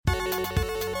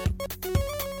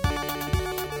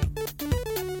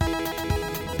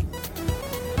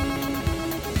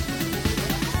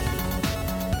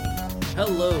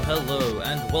Hello,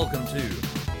 and welcome to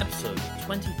episode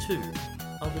 22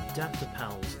 of Adapter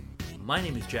Pals. My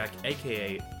name is Jack,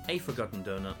 aka A Forgotten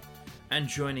Donor, and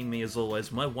joining me as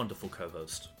always, my wonderful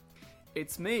co-host.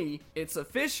 It's me, it's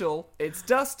official, it's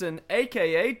Dustin,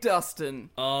 aka Dustin.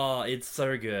 Oh, it's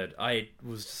so good. I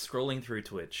was scrolling through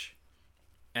Twitch,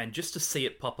 and just to see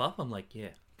it pop up, I'm like,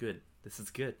 yeah, good. This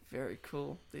is good. Very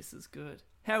cool, this is good.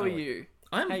 How are you?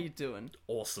 I'm How you doing?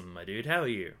 awesome, my dude. How are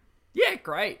you? Yeah,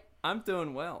 great. I'm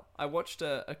doing well. I watched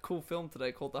a cool film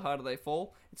today called The Harder They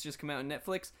Fall. It's just come out on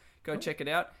Netflix. Go check it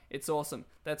out. It's awesome.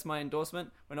 That's my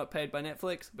endorsement. We're not paid by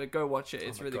Netflix, but go watch it.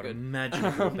 It's really good. Imagine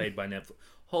if we were paid by Netflix.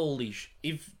 Holy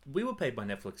if we were paid by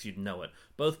Netflix, you'd know it.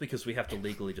 Both because we have to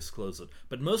legally disclose it,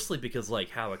 but mostly because,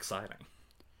 like, how exciting.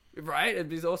 Right? It'd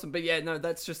be awesome. But yeah, no,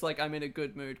 that's just like I'm in a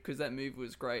good mood because that movie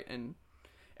was great and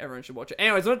everyone should watch it.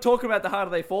 Anyways, we're not talking about The Harder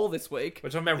They Fall this week.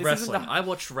 We're talking about wrestling. I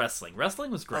watched wrestling.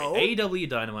 Wrestling was great. Oh. AEW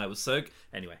Dynamite was so...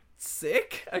 Anyway.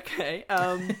 Sick. Okay.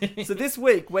 So this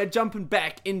week we're jumping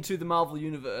back into the Marvel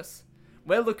universe.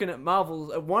 We're looking at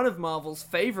one of Marvel's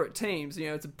favorite teams. You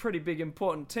know, it's a pretty big,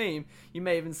 important team. You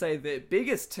may even say their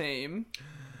biggest team.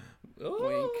 Oh.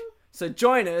 Wink. So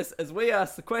join us as we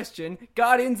ask the question: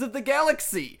 Guardians of the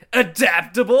Galaxy,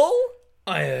 adaptable?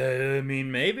 I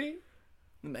mean, maybe.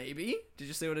 Maybe. Did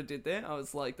you see what I did there? I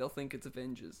was like, they'll think it's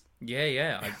Avengers.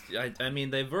 Yeah. I mean,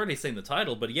 they've already seen the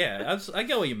title, but yeah, I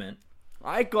get what you meant.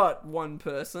 I got one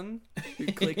person who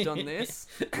clicked on this.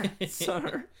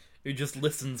 So, Who just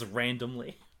listens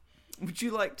randomly. would you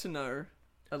like to know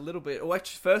a little bit? Or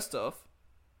actually, first off,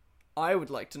 I would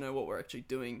like to know what we're actually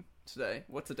doing today.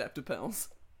 What's Adapter Pals?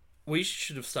 We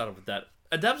should have started with that.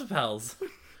 Adapter Pals.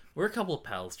 We're a couple of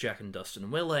pals, Jack and Dustin,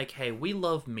 and we're like, hey, we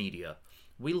love media.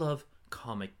 We love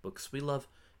comic books. We love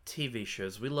TV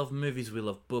shows. We love movies. We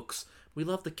love books. We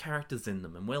love the characters in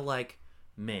them. And we're like,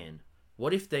 man,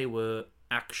 what if they were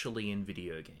actually in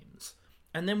video games?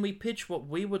 And then we pitch what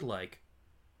we would like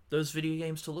those video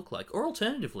games to look like. Or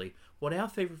alternatively, what our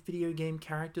favorite video game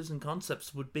characters and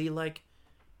concepts would be like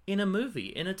in a movie,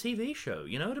 in a TV show.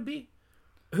 You know, to be...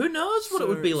 Who knows what it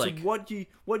would be like? So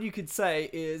what you could say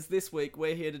is, this week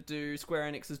we're here to do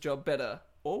Square Enix's job better.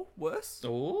 Or worse.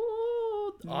 Oh,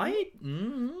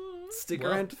 Stick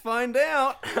around to find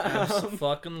out.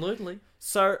 Fucking-lutely.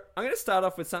 So, I'm going to start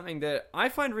off with something that I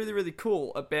find really, really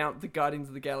cool about the Guardians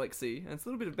of the Galaxy. And it's a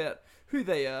little bit about who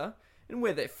they are and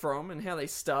where they're from and how they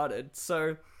started.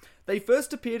 So, they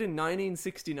first appeared in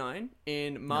 1969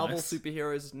 in Marvel Nice.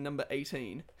 Superheroes number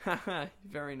 18. Haha,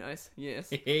 very nice, yes.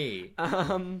 Hey.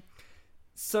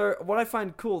 So, what I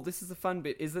find cool, this is the fun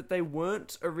bit, is that they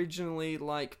weren't originally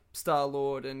like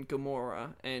Star-Lord and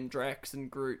Gamora and Drax and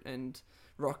Groot and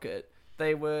Rocket.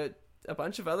 They were a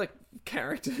bunch of other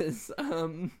characters.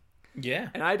 Yeah.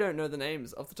 And I don't know the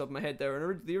names off the top of my head. The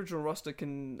original roster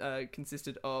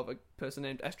consisted of a person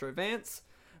named Astro Vance,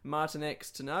 Martin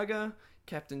X Tanaga,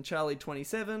 Captain Charlie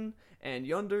 27, and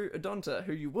Yondu Adonta,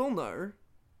 who you will know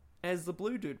as the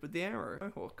blue dude with the arrow,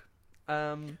 Mohawk.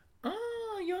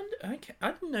 Oh, Yondu. Okay.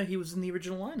 I didn't know he was in the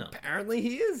original lineup. Apparently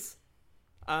he is.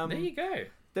 There you go.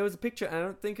 There was a picture, and I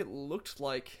don't think it looked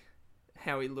like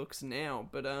how he looks now,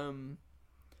 but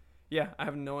yeah, I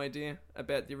have no idea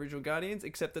about the original Guardians,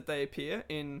 except that they appear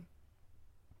in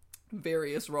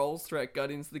various roles throughout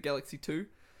Guardians of the Galaxy 2.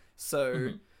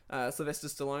 So, Sylvester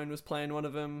Stallone was playing one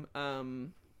of them.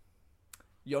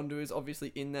 Yondu is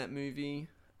obviously in that movie.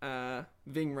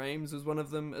 Ving Rhames was one of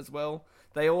them as well.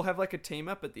 They all have like a team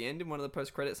up at the end in one of the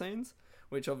post-credit scenes,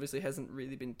 which obviously hasn't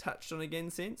really been touched on again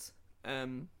since.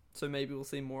 So maybe we'll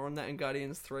see more on that in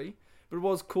Guardians 3. But it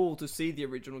was cool to see the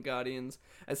original Guardians.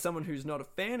 As someone who's not a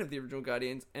fan of the original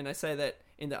Guardians, and I say that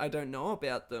in that I don't know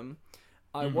about them,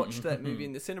 I watched that movie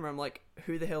in the cinema. I'm like,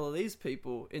 who the hell are these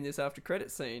people in this after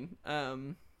credit scene?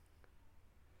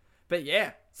 But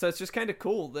yeah, so it's just kind of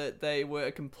cool that they were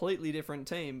a completely different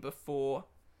team before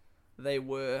they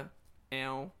were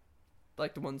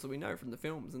like the ones that we know from the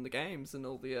films and the games and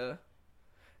all the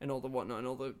whatnot and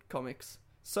all the comics.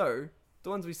 So the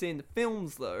ones we see in the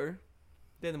films, though,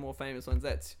 they're the more famous ones.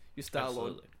 That's your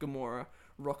Star-Lord, Gamora,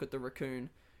 Rocket the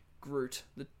Raccoon, Groot,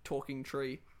 the Talking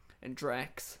Tree, and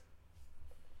Drax.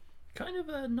 Kind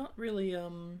of not really,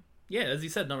 yeah, as you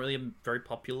said, not really a very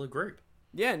popular group.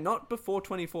 Yeah, not before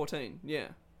 2014, yeah.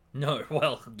 No,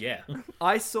 well, yeah.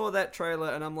 I saw that trailer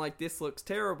and I'm like, this looks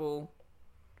terrible.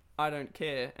 I don't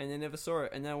care. And then never saw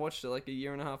it. And then I watched it like a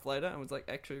year and a half later and was like,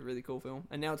 actually a really cool film.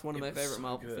 And now it's one of my favorite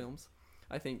Marvel films,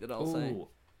 I think, that I'll say.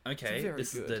 Okay,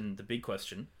 this is then the big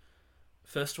question.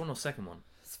 First one or second one?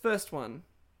 It's the first one.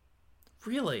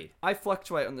 Really? I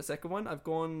fluctuate on the second one.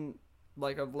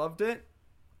 I've loved it,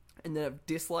 and then I've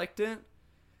disliked it,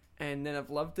 and then I've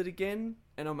loved it again.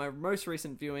 And on my most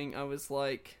recent viewing, I was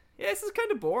like, yeah, this is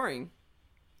kind of boring.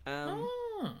 Oh,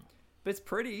 But it's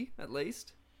pretty, at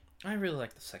least. I really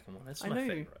like the second one. It's my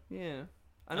favorite. Yeah.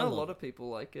 I know a love lot it. of people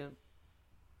like it.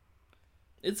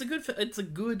 It's a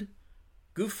good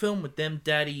film with them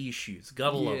daddy issues.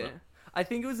 Gotta love it. I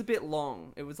think it was a bit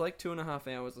long. It was like 2.5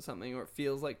 hours or something, or it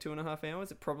feels like 2.5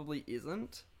 hours. It probably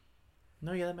isn't.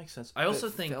 No, yeah, that makes sense. I also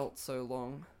It think felt so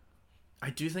long. I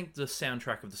do think the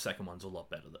soundtrack of the second one's a lot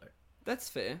better though. That's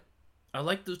fair. I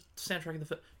like the soundtrack of the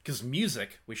film because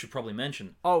music. We should probably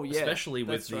mention. Oh yeah, especially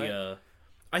with that's the. right.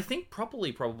 I think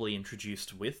probably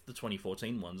introduced with the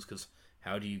 2014 ones because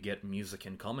how do you get music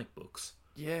in comic books?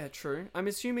 Yeah, true. I'm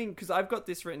assuming because I've got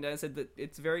this written down. It said that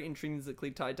it's very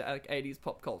intrinsically tied to like 80s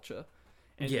pop culture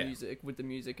and Yeah. music with the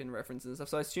music and references and stuff.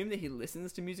 So I assume that he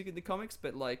listens to music in the comics,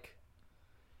 but like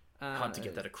Hard to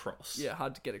get that across. Yeah,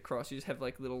 hard to get across. You just have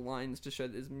like little lines to show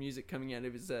that there's music coming out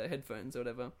of his headphones or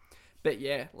whatever. But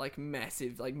yeah, like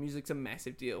massive, like music's a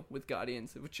massive deal with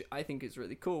Guardians, which I think is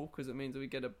really cool because it means that we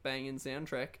get a banging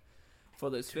soundtrack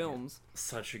for those films.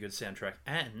 Such a good soundtrack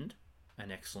and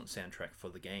an excellent soundtrack for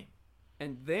the game.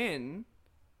 And then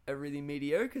a really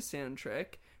mediocre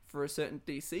soundtrack for a certain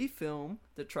DC film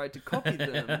that tried to copy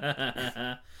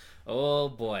them. Oh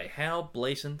boy, how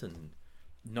blatant and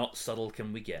not subtle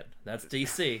can we get? That's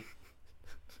DC.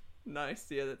 Nice,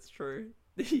 yeah, that's true.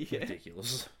 Yeah.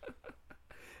 Ridiculous.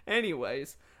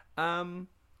 Anyways,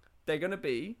 they're gonna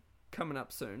be coming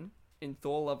up soon in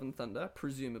Thor: Love and Thunder,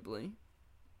 presumably.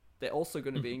 They're also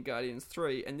going to be in Guardians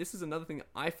 3, and this is another thing that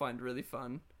I find really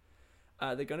fun.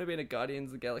 They're going to be in a Guardians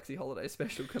of the Galaxy Holiday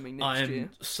special coming next year. I'm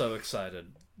so excited.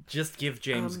 Just give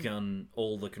James Gunn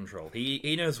all the control.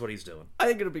 He knows what he's doing. I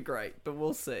think it'll be great, but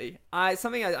we'll see.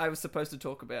 Something I was supposed to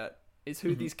talk about is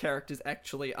who these characters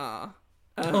actually are.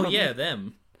 Oh yeah,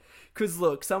 them. Because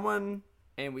look, someone,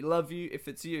 and we love you if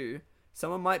it's you,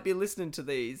 someone might be listening to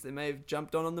these. They may have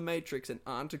jumped on The Matrix and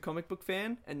aren't a comic book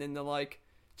fan, and then they're like,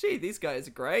 gee, these guys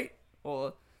are great,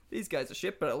 or these guys are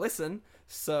shit, but I listen.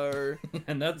 So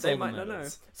And that's they all might that not know.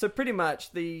 matters. So pretty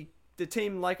much the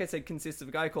team, like I said, consists of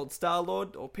a guy called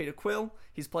Star-Lord or Peter Quill.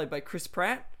 He's played by Chris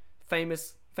Pratt,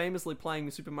 famously playing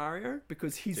with Super Mario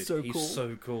because he's Dude, so he's cool.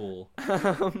 so cool.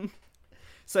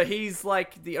 So he's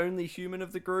like the only human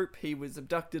of the group. He was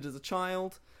abducted as a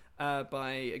child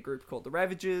by a group called the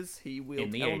Ravagers. He wields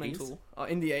In the elemental.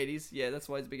 In the 80s, yeah, that's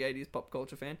why he's a big 80s pop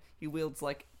culture fan. He wields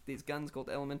like these guns called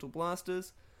elemental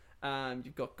blasters.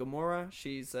 You've got Gamora.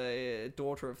 She's a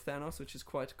daughter of Thanos, which is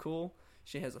quite cool.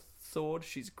 She has a sword.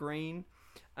 She's green.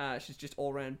 She's just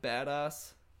all around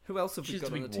badass. Who else have we She's got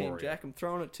the on the big team, warrior. Jack? I'm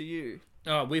throwing it to you.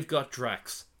 Oh, we've got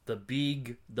Drax,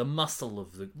 the muscle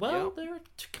of the. Well, Yep. there are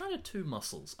kind of two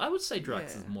muscles. I would say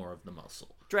Drax Yeah. is more of the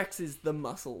muscle. Drax is the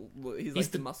muscle. He's like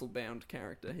the the- muscle-bound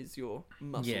character. He's your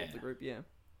muscle Yeah. of the group, yeah.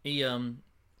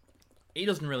 He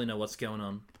doesn't really know what's going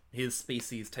on. His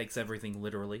species takes everything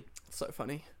literally. So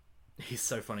funny. He's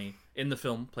so funny in the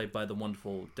film, played by the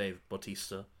wonderful Dave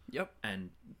Bautista, Yep.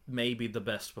 and maybe the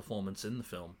best performance in the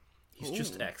film. He's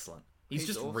just Ooh. excellent. He's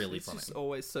just awesome. really He's funny. just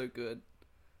always so good.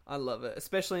 I love it.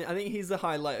 Especially, I think he's the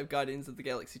highlight of Guardians of the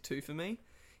Galaxy 2 for me.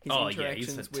 His Oh yeah, he's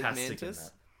interactions with fantastic in Mantis.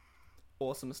 that.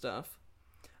 Awesome stuff.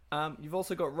 You've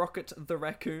also got Rocket the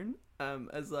Raccoon,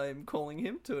 as I'm calling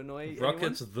him to annoy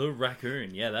Rocket the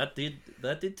Raccoon. Yeah, that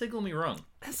did tickle me wrong.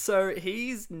 anyone. So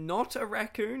he's not a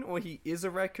raccoon, or he is a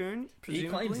raccoon, presumably.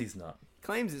 He claims he's not.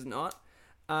 Claims he's not.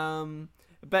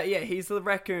 But yeah, he's the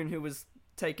raccoon who was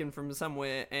taken from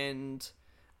somewhere and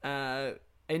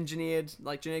engineered,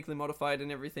 like genetically modified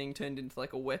and everything, turned into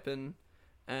like a weapon.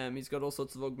 He's got all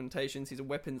sorts of augmentations. He's a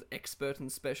weapons expert and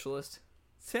specialist.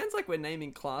 Sounds like we're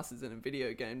naming classes in a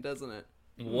video game, doesn't it?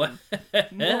 What?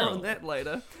 More on that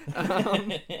later.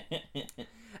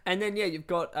 And then yeah, you've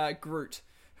got Groot,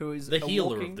 who is The a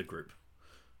healer walking... of the group.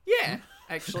 Yeah,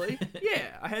 actually,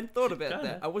 yeah, I hadn't thought about Kinda.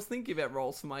 that. I was thinking about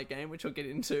roles for my game, which I'll get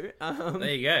into. There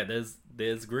you go.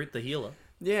 There's Groot the healer.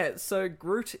 Yeah, so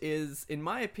Groot is, in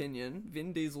my opinion,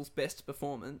 Vin Diesel's best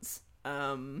performance.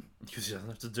 Because he doesn't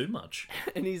have to do much.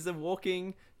 And he's a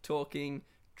walking, talking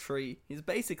tree. He's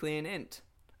basically an ent.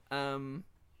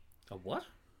 A what?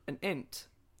 An ent.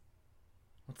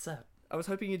 What's that? I was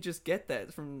hoping you'd just get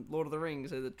that from Lord of the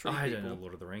Rings or the tree I people. don't know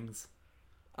Lord of the Rings.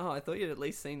 Oh, I thought you'd at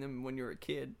least seen them when you were a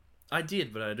kid. I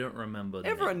did, but I don't remember.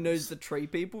 Everyone names. knows the tree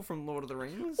people from Lord of the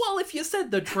Rings. Well, if you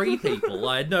said the tree people,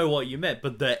 I'd know what you meant.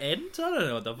 But the ent? I don't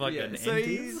know what the fuck Yeah, an so ent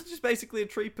he's is. just basically a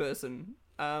tree person.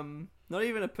 Not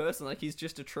even a person, like he's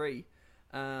just a tree.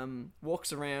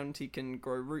 Walks around, he can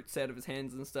grow roots out of his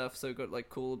hands and stuff, so got like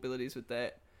cool abilities with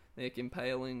that. Like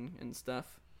impaling and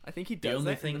stuff. I think he The does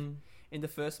only that thing... in the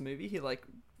first movie. He like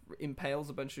impales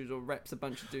a bunch of dudes or wraps a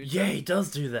bunch of dudes. Yeah, up. he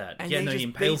does do that. And Yeah, then no, he just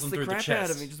impales beats them through the crap chest. out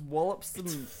of him. He just wallops them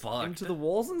fucked. into the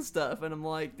walls and stuff. And I'm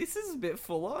like, this is a bit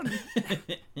full on.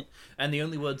 And the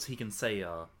only words he can say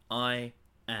are, I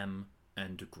am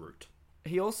and Groot.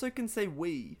 He also can say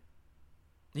we.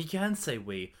 He can say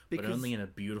we, but Because- only in a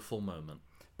beautiful moment.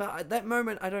 But at that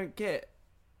moment, I don't get.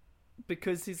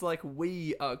 Because he's like,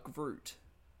 we are Groot.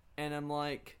 And I'm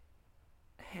like,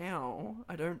 how?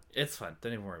 I don't. It's fine.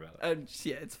 Don't even worry about it.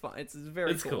 Yeah, it's fine. It's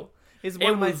very It's cool. He's It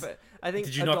one of my. was- I think.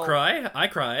 Did you not cry? I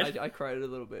cried. I cried a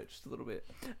little bit, just a little bit.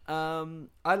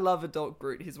 I love Adult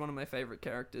Groot. He's one of my favorite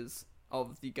characters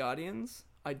of the Guardians.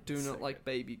 I do So not like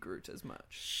Baby Groot as much.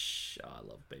 Shh, I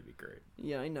love Baby Groot.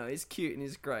 Yeah, I know. He's cute and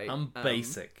he's great. I'm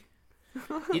basic.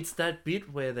 It's that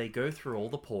bit where they go through all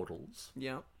the portals,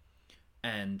 Yeah.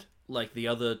 and like the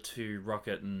other two,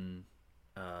 Rocket and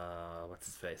what's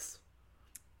his face,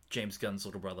 James Gunn's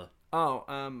little brother. Oh,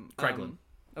 Kraglin.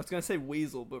 I was gonna say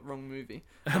Weasel, but wrong movie.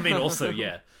 I mean, also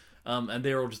yeah, and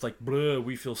they're all just like, "Bleh,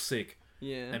 we feel sick,"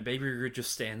 Yeah. and Baby Groot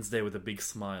just stands there with a big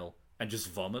smile and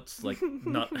just vomits, like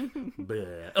not,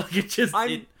 bleh. Like it just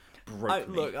it broke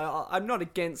me. Look, I'm not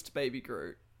against Baby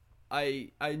Groot.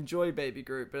 I enjoy Baby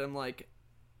Groot, but I'm like,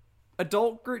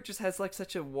 Adult Groot just has like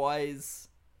such a wise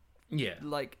Yeah,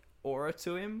 like aura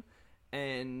to him,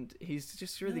 and he's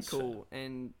just really That's cool.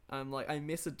 And I'm like, I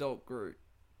miss Adult Groot.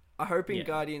 I hope in Yeah.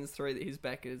 Guardians 3 that he's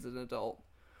back as an adult,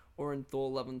 or in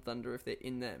Thor: Love and Thunder if they're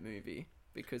in that movie,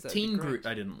 because that'd Teen be great. Groot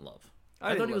I didn't love. I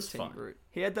thought didn't he love was Teen fun. Groot.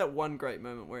 He had that one great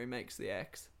moment where he makes the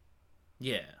axe.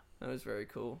 Yeah, That was very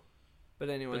cool. But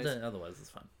but anyways, then otherwise it's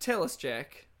fun. tell us,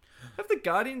 Jack, have the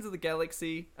Guardians of the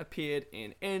Galaxy appeared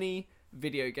in any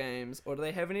video games, or do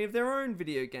they have any of their own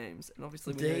video games? And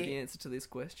obviously we know They- the answer to this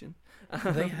question.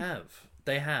 They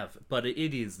have, but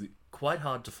it is quite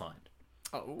hard to find.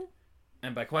 Oh?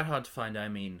 And by quite hard to find, I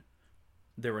mean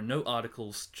there are no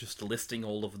articles just listing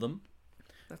all of them.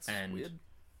 That's And weird.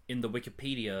 in the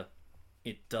Wikipedia,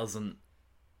 it doesn't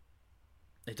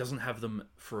have them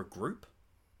for a group.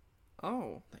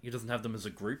 Oh. Like, it doesn't have them as a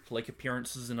group like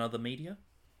appearances in other media.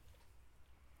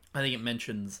 I think it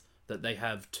mentions that they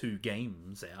have 2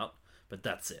 games out, but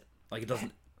that's it. Like, it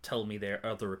doesn't tell me their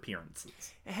other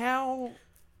appearances. How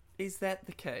is that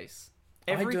the case?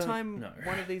 I Every don't time know.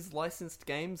 one of these licensed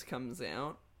games comes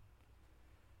out,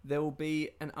 there will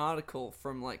be an article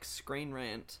from like Screen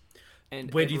Rant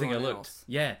and Where do you think I everyone looked? else.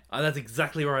 Yeah, that's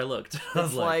exactly where I looked. I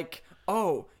was It's like,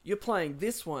 oh, you're playing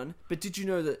this one, but did you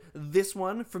know that this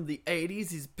one from the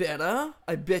 80s is better?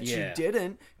 I bet you Yeah.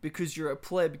 didn't, because you're a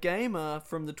pleb gamer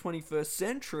from the 21st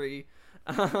century.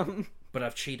 but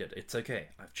I've cheated. It's okay.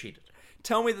 I've cheated.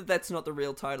 Tell me that that's not the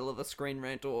real title of a Screen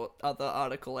Rant or other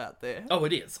article out there. Oh,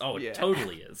 it is. Oh, it Yeah.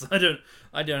 totally is. I don't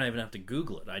even have to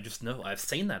Google it. I just know. I've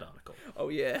seen that article. Oh,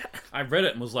 yeah. I read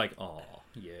it and was like, oh,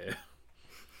 yeah.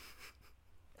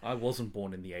 I wasn't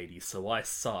born in the 80s, so I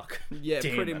suck. Yeah,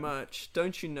 Damn pretty it. much.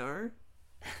 Don't you know?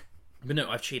 But no,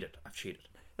 I've cheated.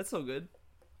 That's all good.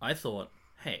 I thought,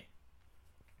 hey,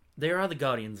 there are the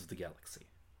Guardians of the Galaxy.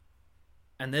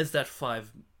 And there's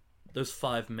those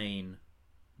 5 main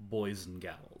boys and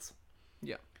gals.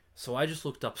 Yeah. So I just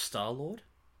looked up Star-Lord.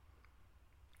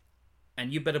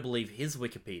 And you better believe his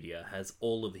Wikipedia has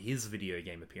all of his video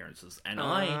game appearances. And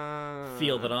I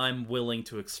feel that I'm willing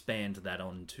to expand that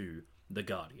onto the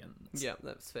Guardians. Yeah,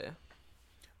 that's fair.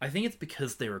 I think it's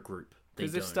because they're a group. They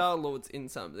Because if don't. Star-Lord's in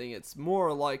something, it's more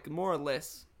or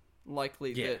less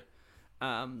likely Yeah.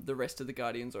 that the rest of the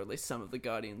Guardians, or at least some of the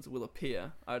Guardians, will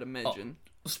appear, I'd imagine.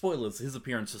 Spoilers, his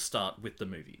appearances start with the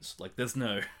movies. Like, there's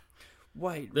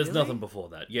Wait, there's really? nothing before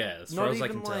that. Yeah, as far Not as I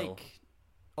even can tell. like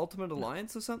Ultimate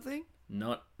Alliance or something?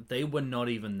 They were not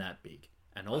even that big.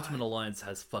 And Ultimate Alliance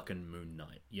has fucking Moon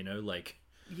Knight, you know? Like,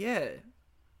 Yeah.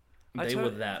 they were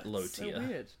that low that's tier. So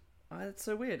weird. That's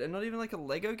so weird. And not even like a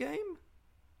Lego game?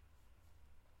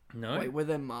 No? Wait, were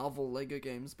there Marvel Lego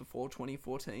games before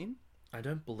 2014? I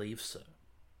don't believe so.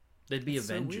 They'd be That's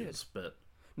so Avengers, but...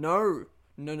 No,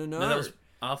 No, that was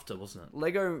after, wasn't it?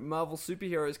 Lego Marvel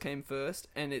Superheroes came first,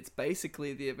 and it's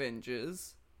basically the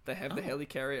Avengers. They have the Oh.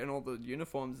 helicarrier and all the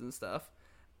uniforms and stuff.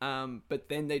 But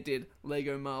then they did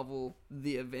Lego Marvel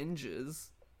The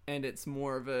Avengers, and it's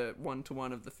more of a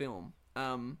one-to-one of the film.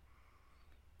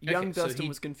 Young so Dustin he-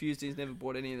 was confused. He's never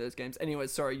bought any of those games. Anyway,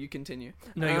 sorry, you continue.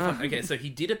 No, you're fine. Okay, so he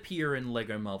did appear in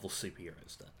Lego Marvel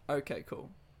Superheroes, then. Okay, cool.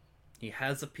 He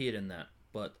has appeared in that,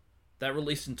 but that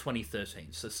released in 2013,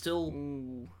 so still,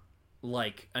 Ooh.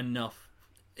 like, enough...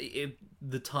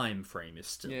 the time frame is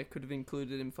still... Yeah, could have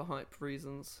included him for hype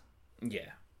reasons.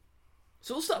 Yeah.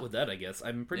 So we'll start with that, I guess.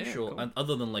 I'm pretty Yeah, sure, cool. and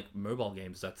other than, like, mobile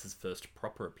games, that's his first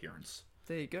proper appearance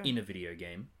There you go. in a video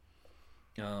game.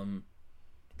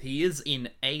 He is in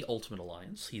a Ultimate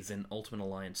Alliance. He's in Ultimate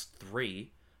Alliance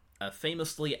 3, a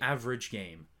famously average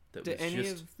game that Do was any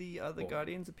just... of the other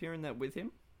Guardians appear in that with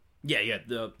him? Yeah,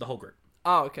 the whole group.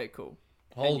 Oh, okay, cool.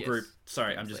 Whole yes, group.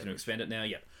 Sorry, I'm Games just going to Average. expand it now.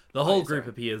 Yeah, the whole yeah, group sorry.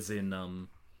 appears in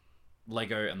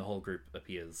Lego, and the whole group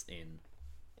appears in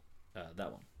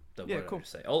that one. What did I cool.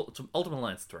 just say? Ultimate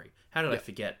Alliance 3. How did I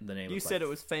forget the name? You of said it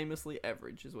was famously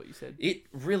average, is what you said. It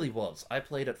really was. I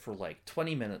played it for like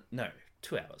 20 minutes. No,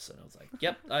 2 hours, and I was like,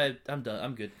 "Yep, I'm done.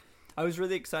 I'm good." I was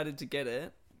really excited to get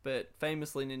it, but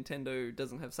famously Nintendo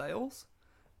doesn't have sales.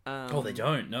 Oh, they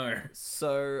don't. No.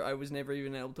 So I was never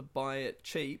even able to buy it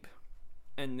cheap,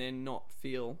 and then not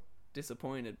feel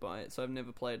disappointed by it. So I've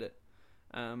never played it.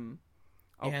 I'll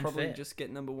and probably fair. just get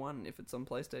number 1 if it's on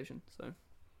PlayStation. So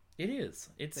It is.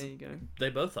 It's. there you go. They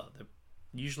both are. They're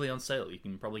usually on sale. You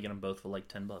can probably get them both for like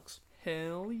 $10.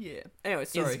 Hell yeah. Anyway,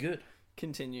 sorry. It's good.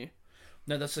 Continue.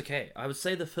 No, that's okay. I would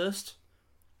say the first.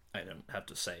 I don't have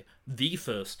to say the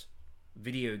first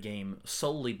video game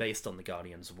solely based on the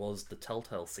Guardians was the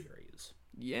Telltale series,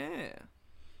 Yeah.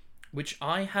 which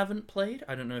I haven't played.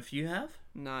 I don't know if you have.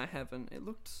 No, I haven't. It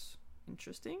looked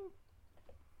interesting.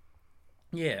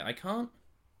 Yeah, I can't.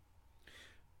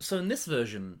 So in this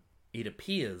version, it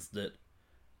appears that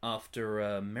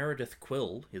after Meredith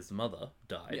Quill, his mother,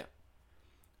 died,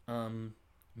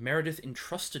 Meredith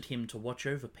entrusted him to watch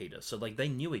over Peter. So like they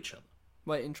knew each other.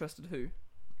 Wait, interested who?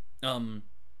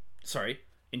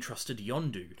 Entrusted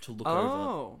Yondu to look over.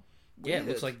 Oh. Yeah, it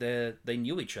looks weird. like they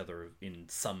knew each other in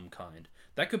some kind.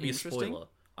 That could be a Interesting. spoiler.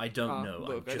 I don't know.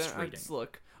 Look, I'm just reading.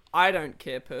 look, I don't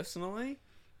care personally,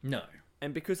 No.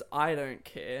 and because I don't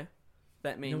care,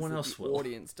 that means one that else the will.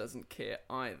 audience doesn't care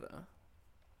either.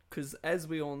 Because as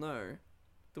we all know,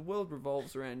 the world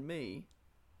revolves around me.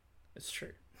 It's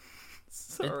true.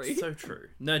 Sorry. It's so true.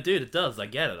 No, dude, it does. I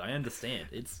get it. I understand.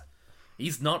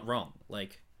 He's not wrong.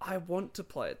 Like, I want to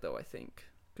play it though, I think.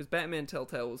 Because Batman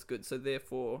Telltale was good, so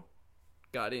therefore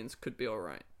Guardians could be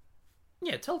alright.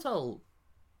 yeah, Telltale,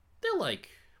 they're like,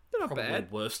 They're not probably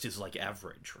bad. worst is like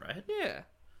average, right? Yeah.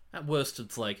 At worst,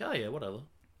 it's like, oh yeah, whatever.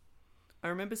 I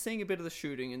remember seeing a bit of the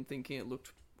shooting and thinking it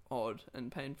looked odd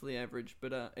and painfully average,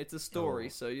 but it's a story, Oh.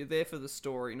 so you're there for the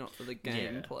story, not for the Yeah.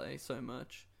 gameplay so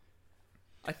much.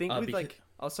 I think with because- like,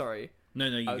 oh sorry, No,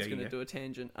 you I was go, going to you do go. a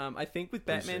tangent. I think with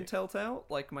Please Batman do. Telltale,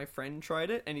 like my friend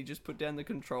tried it and he just put down the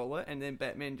controller, and then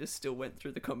Batman just still went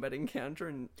through the combat encounter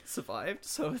and survived.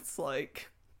 So it's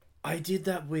like, I did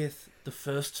that with the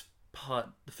first part.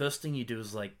 The first thing you do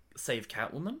is like save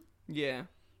Catwoman yeah,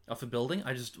 off a building.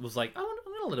 I just was like, oh,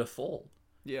 I'm gonna let her fall.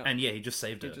 yeah, And yeah, he just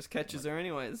saved he her. just catches her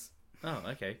anyways. Oh,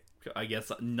 okay. I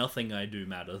guess nothing I do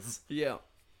matters. Yeah.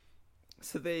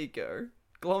 So there you go.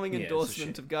 Glowing Yeah, it's a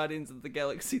endorsement shame. of Guardians of the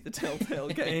Galaxy, the Telltale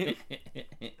game.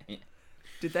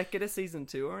 Did that get a season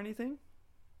 2 or anything?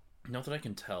 Not that I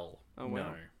can tell. Oh,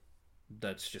 wow. No.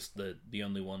 That's just the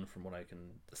only one from what I can...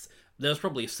 There was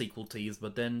probably a sequel tease,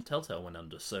 but then Telltale went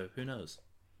under, so who knows?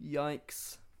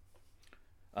 Yikes.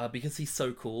 Because he's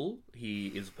so cool, he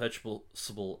is a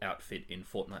purchasable outfit in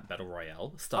Fortnite Battle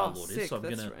Royale. Star-Lord sick, is, so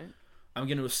that's right. I'm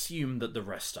gonna assume that the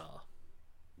rest are.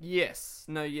 Yes.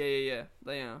 No, yeah.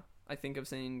 They are. I think I've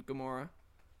seen Gamora.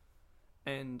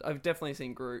 And I've definitely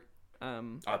seen Groot.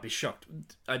 I'd be shocked.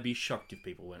 I'd be shocked if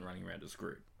people went running around as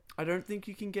Groot. I don't think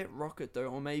you can get Rocket, though.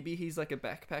 Or maybe he's like a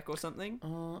backpack or something.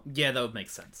 Yeah, that would make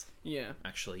sense. Yeah.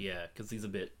 Actually, yeah, because he's a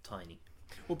bit tiny.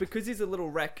 Well, because he's a little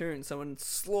raccoon, someone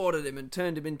slaughtered him and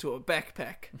turned him into a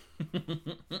backpack.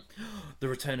 The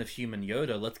return of human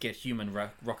Yoda. Let's get human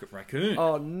Rocket Raccoon.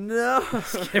 Oh, no.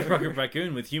 Get Rocket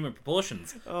Raccoon with human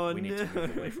proportions. Oh, we need no. to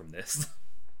move away from this.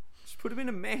 Just put him in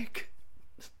a mech.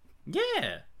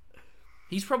 Yeah.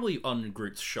 He's probably on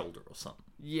Groot's shoulder or something.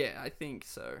 Yeah, I think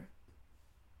so.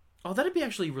 Oh, that'd be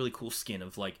actually a really cool skin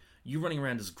of, like, you running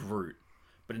around as Groot,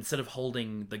 but instead of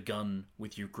holding the gun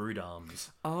with your Groot arms,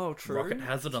 Oh, true. Rocket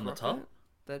has it on the top.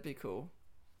 That'd be cool.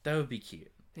 That would be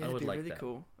cute. Yeah, I that'd would be like really that.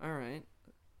 cool. All right.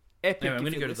 Epic, Anyway, I'm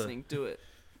if gonna you're go to the- listening, do it.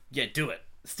 Yeah, do it.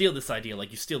 Steal this idea like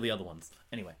you steal the other ones.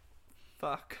 Anyway,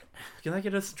 Fuck. can I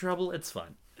get us in trouble? It's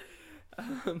fine.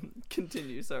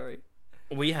 Continue, sorry.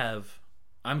 We have...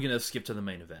 I'm going to skip to the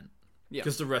main event. Yeah.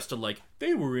 Because the rest are like,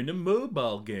 they were in a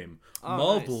mobile game. Oh,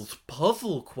 Marvel's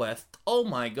Puzzle Quest. Oh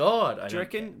my god. I Do you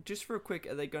don't care. reckon, just for a quick,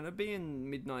 are they going to be in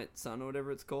Midnight Sun or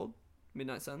whatever it's called?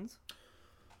 Midnight Suns?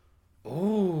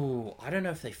 Ooh, I don't know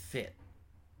if they fit.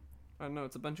 I don't know,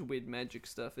 it's a bunch of weird magic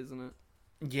stuff, isn't it?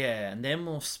 Yeah, and they're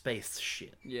more space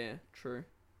shit. Yeah, true.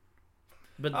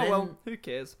 But Oh then well, who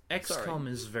cares? XCOM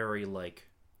is very, like,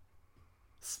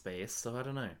 space, so I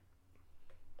don't know.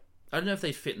 I don't know if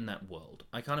they fit in that world.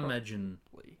 I can't imagine...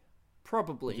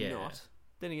 Probably Yeah. not.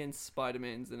 Then again,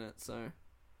 Spider-Man's in it, so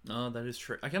Oh, that is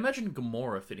true. I can imagine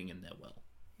Gamora fitting in there well.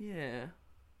 yeah.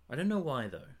 I don't know why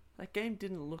though. That game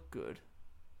didn't look good.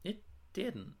 It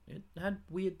didn't. It had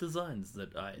weird designs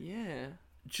that I Yeah.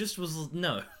 just was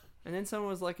no. And then someone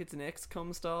was like, "It's an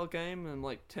XCOM style game and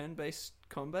like turn-based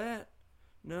combat."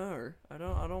 No, I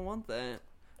don't want that.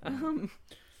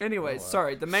 Anyway,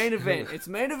 sorry. The main event. It's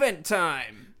main event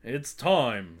time. It's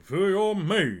time for your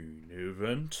main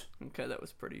event. Okay, that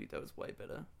was way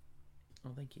better.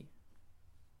 Oh, thank you.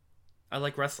 I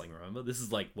like wrestling, remember? This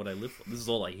is like what I live for. This is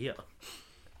all I hear.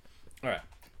 Alright.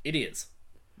 It is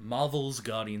Marvel's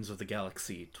Guardians of the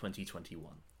Galaxy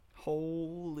 2021.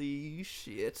 Holy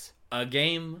shit. A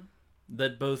game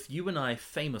that both you and I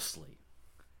famously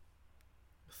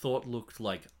thought looked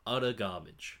like utter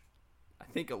garbage. I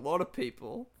think a lot of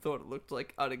people thought it looked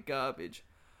like utter garbage.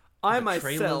 I The myself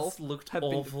trailers looked have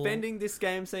awful. been defending this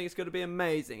game, saying it's going to be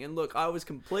amazing. And look, I was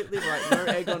completely right. No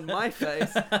egg on my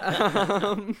face.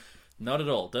 Not at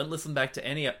all. Don't listen back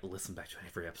to listen back to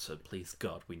every episode, please.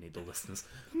 God, we need the listeners.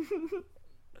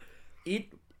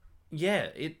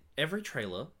 Every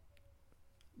trailer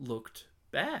looked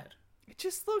bad. It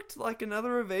just looked like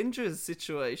another Avengers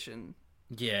situation.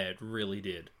 Yeah, it really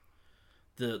did.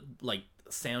 The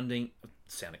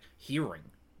hearing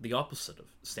the opposite of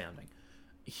sounding.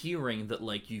 Hearing that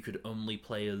like you could only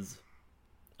play as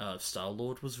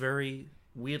Star-Lord was very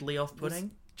weirdly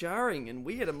off-putting. Jarring and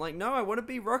weird. I'm like, no, I want to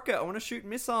be Rocket. I want to shoot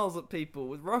missiles at people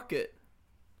with Rocket.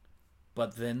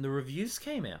 But then the reviews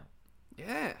came out.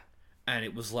 Yeah. And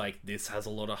it was like, this has a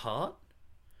lot of heart.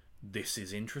 This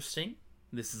is interesting.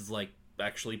 This is like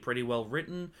actually pretty well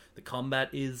written. The combat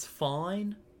is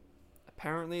fine.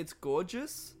 Apparently it's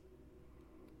gorgeous.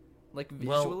 Like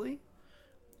visually.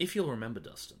 If you'll remember,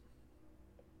 Dustin,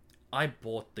 I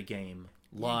bought the game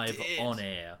live on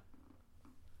air.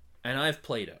 And I've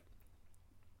played it.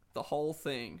 The whole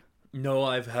thing. No,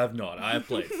 I have not. I have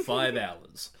played 5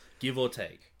 hours, give or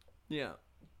take. Yeah.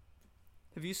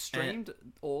 Have you streamed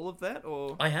all of that,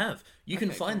 or? I have. You can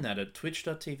Okay, find cool. that at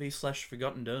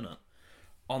twitch.tv/Forgotten Donut.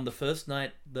 On the first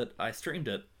night that I streamed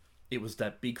it, it was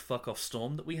that big fuck off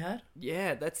storm that we had.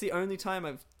 Yeah, that's the only time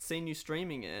I've seen you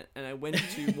streaming it, and I went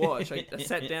to watch. I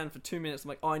sat down for 2 minutes. I'm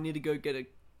like, oh, I need to go get a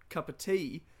cup of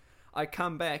tea. I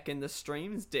come back and the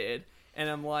stream's dead, and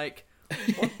I'm like,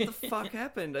 what the fuck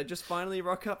happened? I just finally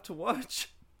rock up to watch.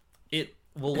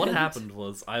 What happened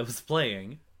was I was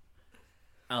playing.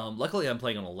 Luckily, I'm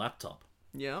playing on a laptop,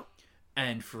 Yeah,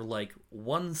 and for like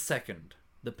 1 second,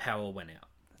 the power went out,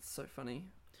 that's so funny.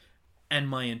 and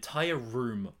my entire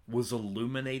room was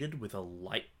illuminated with a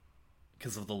light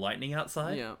because of the lightning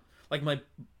outside. Yeah, Like my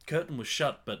curtain was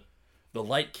shut, but the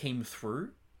light came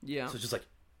through. yeah. So it's just like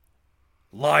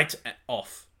light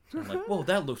off. And I'm like, whoa,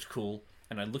 that looked cool.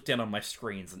 And I looked down on my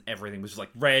screens, and everything was just like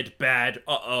red, bad,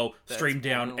 That's stream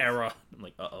down, wild. error. I'm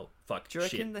like, fuck, Do you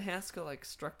reckon shit. the house got like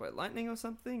struck by lightning or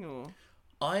something, or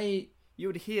I you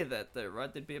would hear that though,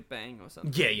 right? There'd be a bang or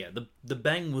something. yeah. The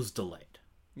bang was delayed.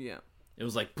 Yeah. It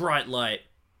was like bright light,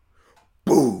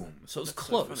 boom. So it was That's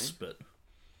so close, funny. but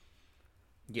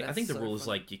yeah, I That's think the so rule is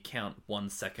funny. like you count 1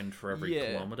 second for every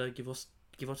Yeah. kilometer, give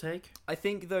or take. I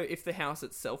think though, if the house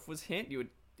itself was hit, you'd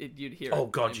hear. Oh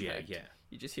it god, impact. yeah.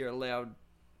 You just hear a loud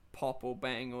pop or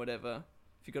bang or whatever.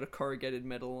 If you got a corrugated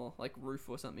metal or like roof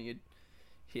or something, you'd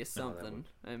hear something.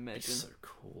 I imagine It's so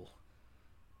cool.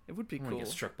 it would be I want to cool. get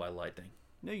struck by lightning.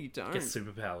 No, you don't. Get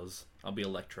superpowers. I'll be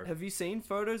Electro. Have you seen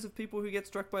photos of people who get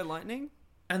struck by lightning?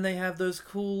 And they have those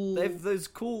cool... They have those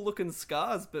cool looking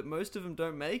scars, but most of them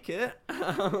don't make it.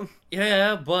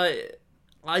 Yeah, but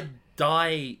I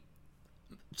die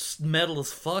metal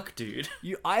as fuck, dude.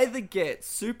 You either get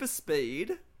super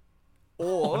speed,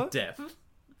 or Death.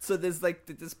 so there's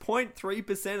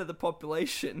 0.3% of the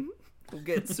population will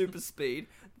get super speed.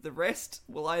 The rest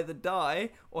will either die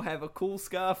or have a cool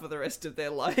scar for the rest of their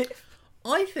life.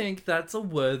 I think that's a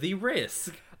worthy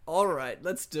risk. All right,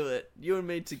 let's do it. You and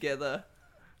me together.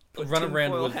 Put Run around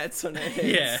tinfoil with... hats on our heads.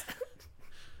 Yeah.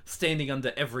 Standing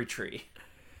under every tree.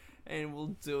 And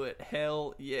we'll do it.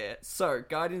 Hell yeah. So,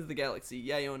 Guardians of the Galaxy,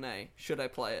 yay or nay? Should I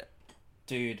play it?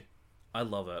 Dude, I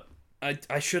love it.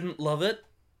 I shouldn't love it.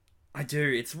 I do.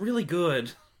 It's really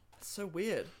good. It's so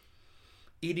weird.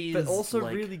 It is, But also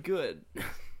like... really good.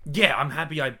 Yeah, I'm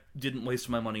happy I didn't waste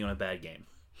my money on a bad game.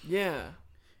 Yeah.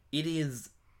 It is,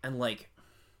 and like,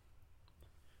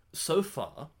 so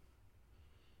far,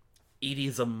 it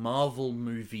is a Marvel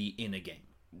movie in a game.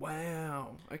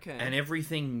 Wow. Okay. And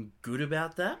everything good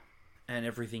about that, and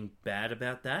everything bad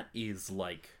about that is,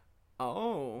 like,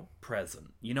 oh.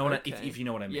 present. You know what Okay. if you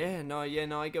know what I mean. Yeah, no,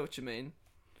 I get what you mean.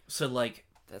 So, like,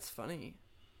 That's funny.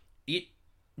 it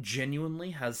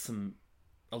genuinely has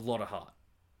a lot of heart.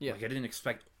 Yeah. Like, I didn't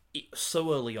expect it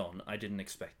so early on. I didn't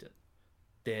expect it.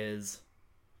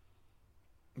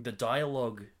 The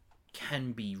dialogue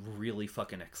can be really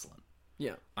fucking excellent.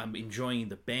 Yeah. I'm enjoying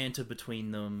the banter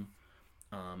between them.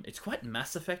 It's quite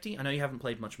Mass Effect-y. I know you haven't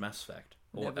played much Mass Effect.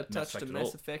 Or Never touched a at Mass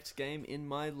all. Effect game in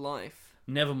my life.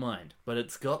 Never mind. But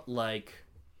it's got, like,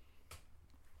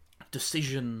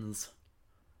 decisions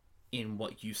in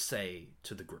what you say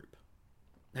to the group.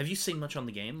 Have you seen much on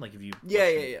the game? Like, have you... Yeah.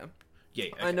 Yeah,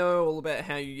 okay. I know all about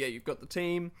how you've got the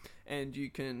team, and you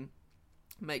can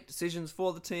make decisions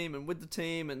for the team and with the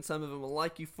team, and some of them will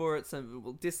like you for it, some of them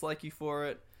will dislike you for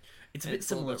it. It's a and bit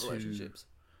it's all similar about to, relationships.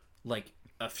 like,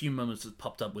 a few moments that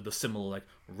popped up with a similar, like,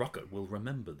 Rocket will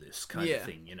remember this kind of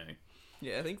thing, you know?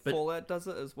 Yeah, I think But- Fallout does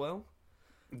it as well.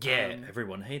 Yeah,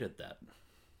 everyone hated that.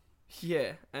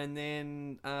 Yeah, and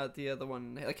then the other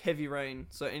one, like Heavy Rain,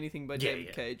 so anything by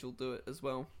David Cage will do it as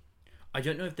well. I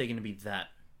don't know if they're going to be that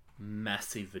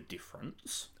massive a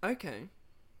difference, Okay.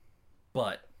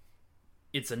 but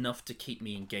it's enough to keep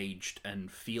me engaged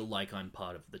and feel like I'm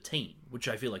part of the team, which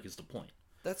I feel like is the point.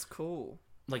 That's cool.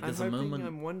 Like, I'm there's a moment...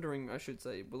 I'm wondering, I should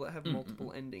say, will it have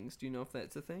multiple endings? Do you know if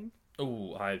that's a thing?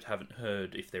 Oh, I haven't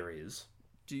heard if there is.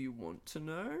 Do you want to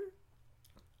know?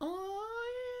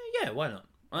 Yeah, why not?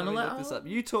 Let me look this up.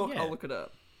 You talk, yeah. I'll look it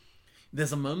up.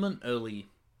 There's a moment early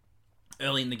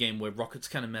in the game where Rocket's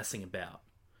kind of messing about,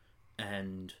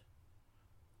 and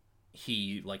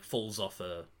he like falls off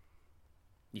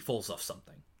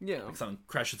something. Yeah. Like something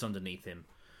crashes underneath him,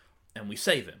 and we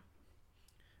save him.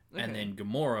 And then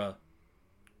Gamora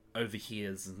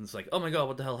overhears and it's like, "Oh my god,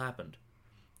 what the hell happened?"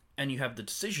 And you have the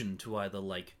decision to either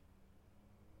like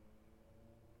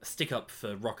stick up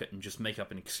for Rocket and just make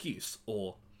up an excuse,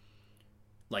 or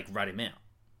like rat him out.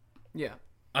 Yeah.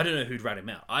 I don't know who'd rat him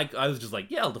out. I was just like,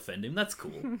 yeah, I'll defend him. That's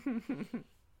cool.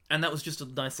 And that was just a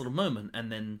nice little moment. And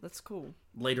then That's cool.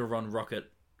 later on, Rocket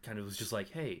kind of was just like,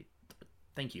 hey,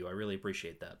 thank you. I really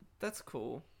appreciate that. That's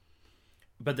cool.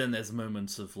 But then there's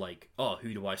moments of like, oh,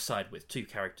 who do I side with? Two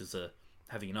characters are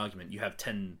having an argument. You have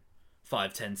 10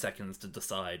 seconds to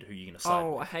decide who you're going to side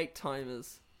with. I hate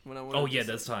timers when I want. Oh, yeah,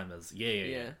 there's timers. Yeah.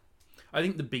 Yeah. I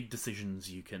think the big decisions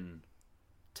you can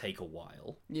take a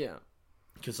while. Yeah.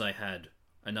 Because I had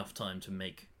enough time to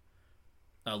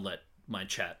let my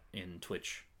chat in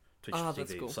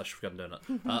twitch.tv/ForgottenDonut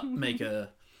make a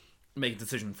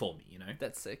decision for me, you know?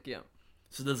 That's sick, yeah.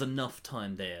 So there's enough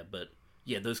time there, but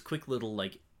yeah, those quick little,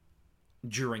 like,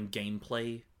 during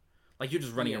gameplay, like, you're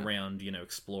just running around, you know,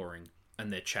 exploring,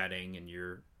 and they're chatting, and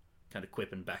you're kind of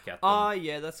quipping back at them.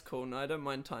 Yeah, that's cool. No, I don't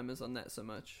mind timers on that so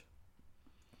much.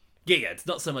 Yeah, it's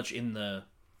not so much in the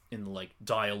like,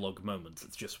 dialogue moments,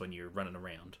 it's just when you're running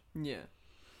around. Yeah.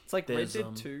 It's like Red There's,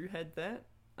 Dead 2 had that.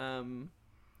 And,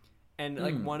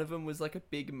 like, one of them was, like, a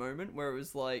big moment where it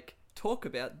was, like, talk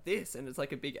about this, and it's,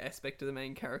 like, a big aspect of the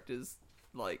main character's,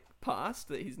 like, past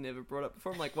that he's never brought up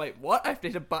before. I'm like, wait, what? I have to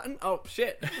hit a button? Oh,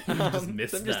 shit. You just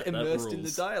missed so I'm just that. immersed That in the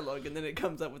rules. dialogue, and then it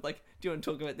comes up with, like, do you want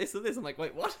to talk about this or this? I'm like,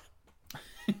 wait, what?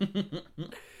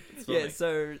 It's Yeah, funny.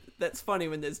 so that's funny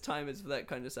when there's timers for that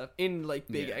kind of stuff. In, like,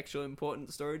 big, Yeah. actual,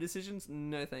 important story decisions,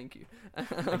 no thank you.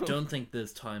 I don't think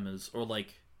there's timers, or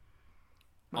like,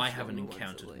 I Much haven't longer ones,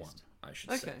 encountered at one, least. I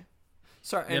should say. Okay.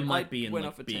 Sorry, There and might I be in, went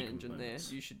like, off a big tangent moments.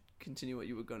 there. You should continue what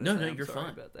you were going to No, say. no, I'm you're sorry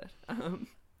fine. about that.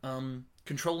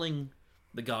 Controlling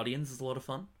the Guardians is a lot of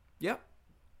fun. Yep.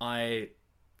 I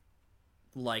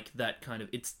like that kind of...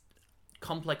 It's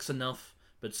complex enough,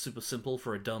 but super simple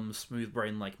for a dumb, smooth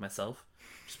brain like myself.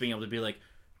 Just being able to be like,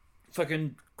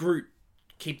 fucking Groot,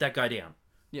 keep that guy down.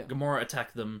 Yeah. Gamora,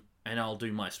 attack them, and I'll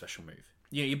do my special move.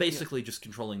 Yeah, you're basically just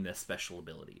controlling their special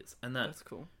abilities. And that That's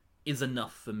cool. is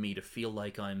enough for me to feel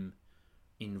like I'm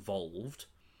involved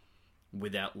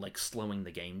without, like, slowing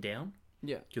the game down.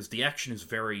 Yeah. Because the action is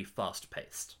very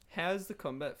fast-paced. How's the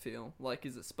combat feel? Like,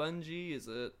 is it spongy? Is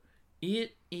it...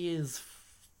 It is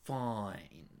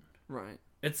fine. Right.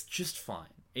 It's just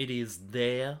fine. It is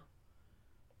there.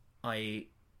 If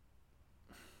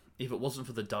it wasn't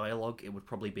for the dialogue, it would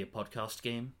probably be a podcast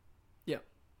game. Yeah.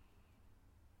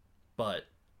 But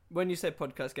When you say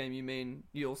podcast game, you mean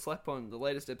you'll slap on the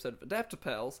latest episode of Adapter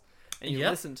Pals, and you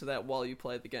Yep. listen to that while you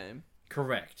play the game.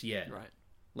 correct, yeah. Right.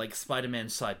 Like Spider-Man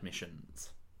side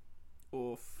missions.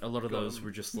 Oof. A lot of Got those 'em.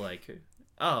 were just like,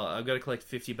 oh, I've got to collect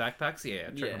 50 backpacks? Yeah,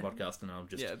 check Yeah. the podcast and I'll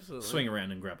just Yeah, absolutely. swing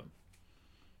around and grab them.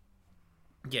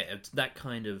 Yeah, it's that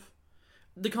kind of...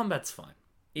 The combat's fine.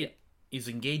 It is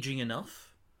engaging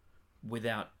enough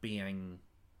without being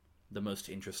the most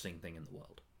interesting thing in the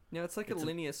world. Now it's like It's a a-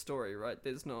 linear story, right?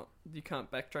 You can't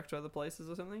backtrack to other places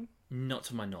or something. Not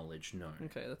to my knowledge, no.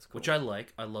 Okay, that's cool. Which I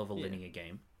like. I love a Yeah. linear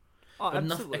game. oh, Enough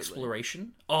absolutely.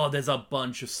 exploration. Oh, there's a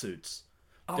bunch of suits.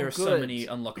 Oh, There are so good. many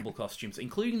unlockable costumes,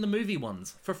 including the movie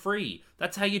ones, for free.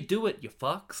 That's how you do it, you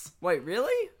fucks. Wait,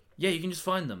 really? Yeah, you can just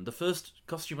find them. The first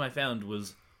costume I found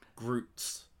was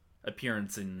Groot's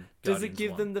appearance in Does Guardians it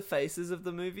give 1. them the faces of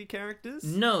the movie characters?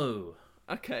 No.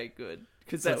 Okay, good.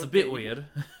 Because So it's a bit weird.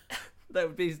 That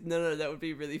would be that would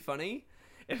be really funny.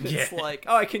 If it's Yeah. like,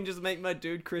 oh, I can just make my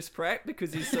dude Chris Pratt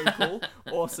because he's so cool.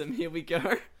 Awesome, here we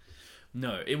go.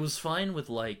 No, it was fine with,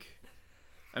 like...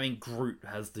 I mean, Groot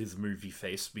has this movie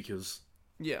face because...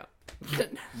 Yeah.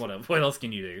 Whatever. What else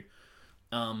can you do?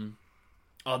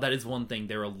 Oh, that is one thing.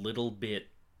 They're a little bit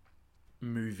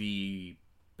movie,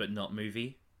 but not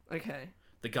movie. Okay.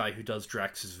 The guy who does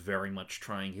Drax is very much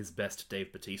trying his best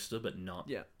Dave Bautista, but not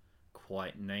Yeah.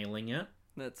 quite nailing it.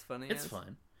 That's funny. It's as-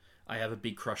 fine. I have a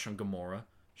big crush on Gamora.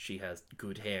 She has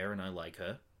good hair, and I like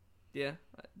her. Yeah.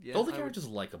 Yeah. All the I characters are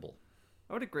likable.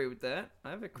 would agree with that. I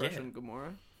have a crush Yeah. on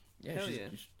Gamora. Yeah, Hell she's, yeah.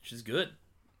 she's good.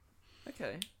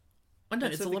 Okay. I know,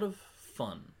 And it's so a the- lot of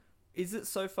fun. Is it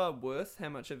so far worth how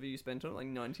much have you spent on it? Like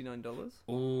 $99?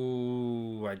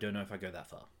 Ooh, I don't know if I go that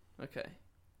far. Okay.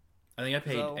 I think I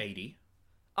paid So- 80.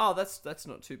 Oh, that's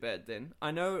not too bad then.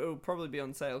 I know it'll probably be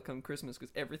on sale come Christmas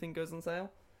because everything goes on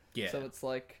sale. Yeah. So it's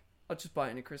like, I'll just buy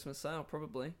it in a Christmas sale,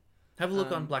 probably. Have a look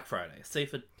on um, Black Friday. See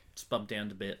if it's bumped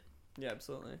down a bit. Yeah,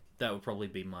 absolutely. That would probably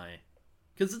be my...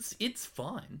 Because it's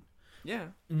fine. Yeah.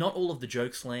 Not all of the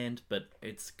jokes land, but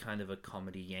it's kind of a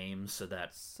comedy game, so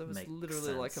that So it's makes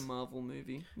literally like a sense. Marvel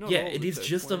movie. Not Yeah, all of it the is jokes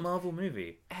just a land. Marvel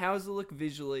movie. How does it look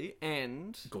visually,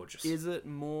 and Gorgeous. is it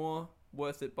more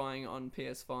worth it buying on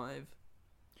PS5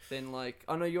 than like...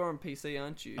 I know you're on PC,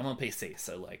 aren't you? I'm on PC,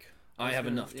 so like I I was have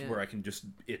gonna- enough yeah. where I can just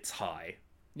it's high.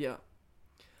 Yeah.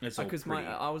 It's all Because pretty.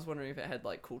 I was wondering if it had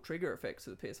like cool trigger effects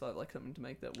for the PS5, like something to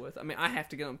make that worth. I mean, I have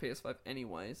to get on PS5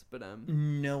 anyways, but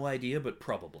No idea, but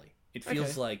probably. It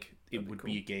feels Okay. like it That'd be would cool.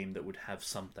 be a game that would have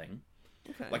something.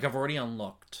 okay. Like I've already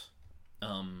unlocked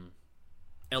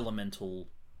elemental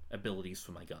abilities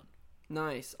for my gun.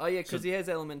 Nice. Oh yeah, because So- he has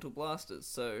elemental blasters,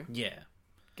 so Yeah.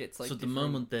 gets like. so at the different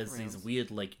moment there's rounds. these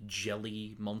weird like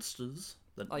jelly monsters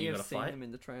that Oh, you you've gotta seen fight. them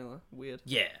in the trailer. Weird.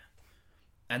 Yeah.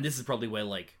 And this is probably where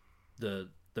like the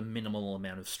minimal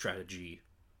amount of strategy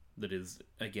that is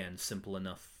again simple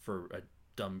enough for a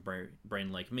dumb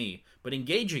brain like me, but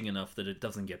engaging enough that it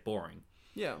doesn't get boring.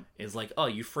 Yeah, Is like, oh,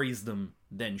 you freeze them,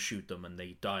 then shoot them, and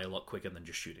they die a lot quicker than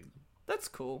just shooting them. that's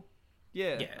cool.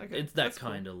 Yeah, Yeah, okay, it's that that's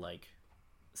cool. kind of like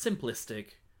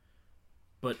simplistic,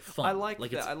 but fun. I like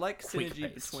it's that. I like synergy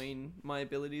quick-paced. between my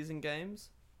abilities in games.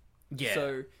 Yeah,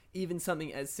 So even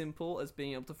something as simple as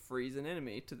being able to freeze an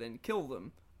enemy to then kill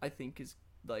them, I think is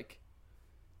like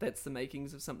that's the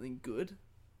makings of something good.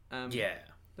 yeah.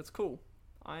 That's cool.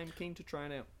 I'm keen to try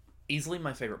it out. Easily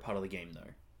my favorite part of the game,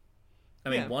 though. I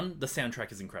mean, Yeah. one, the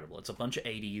soundtrack is incredible. It's a bunch of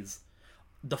 80s.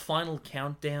 The final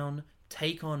countdown,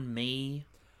 Take on Me.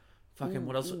 Fucking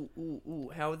what else?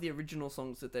 Ooh. How are the original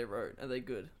songs that they wrote? Are they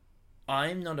good?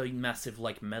 I'm not a massive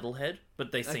like metalhead,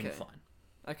 but they seem Okay. fine.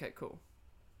 Okay, cool.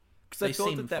 Because I They thought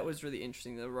seem that fun. was really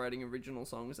interesting. They were writing original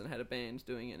songs and had a band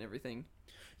doing it and everything.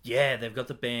 Yeah, they've got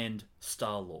the band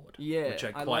Star Lord, Yeah, which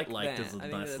I quite like liked that. as a I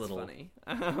think nice that's little. funny.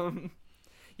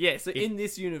 Yeah, so in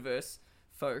this universe,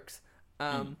 folks,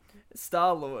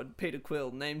 Star Lord Peter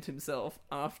Quill named himself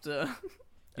after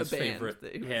His a band favorite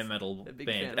that he was hair metal a big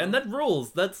band, fan and of. that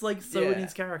rules. That's like so in Yeah.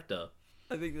 his character.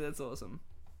 I think that's awesome.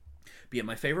 But yeah,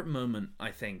 my favorite moment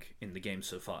I think in the game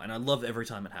so far, and I love every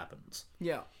time it happens,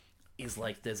 Yeah. is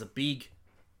like there's a big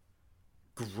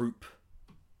group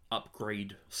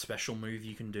upgrade special move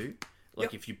you can do.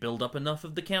 Like Yep. if you build up enough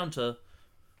of the counter,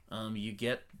 you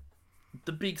get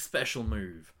the big special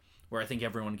move where I think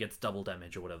everyone gets double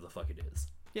damage or whatever the fuck it is.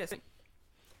 Yes.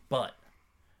 But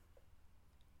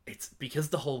it's because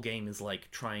the whole game is like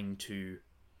trying to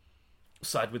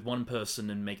side with one person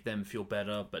and make them feel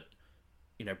better, but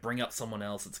you know, bring up someone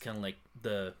else. It's kind of like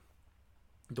the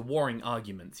warring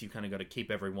arguments. You kind of got to keep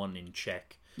everyone in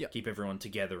check, Yep. keep everyone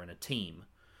together in a team.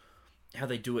 How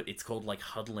they do it, it's called like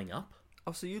huddling up.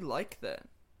 Oh, so you like that?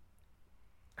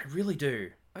 I really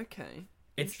do. Okay.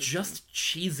 It's Interesting. just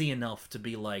cheesy enough to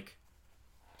be like,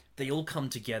 they all come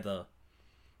together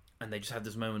and they just have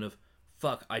this moment of,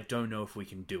 fuck, I don't know if we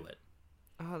can do it.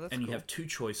 Oh, that's And cool. you have two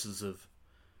choices of,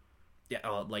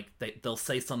 like they'll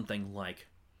say something like,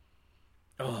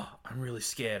 oh, I'm really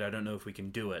scared, I don't know if we can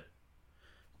do it.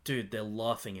 Dude, they're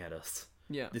laughing at us.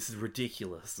 Yeah. This is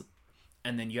ridiculous.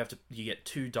 And then you get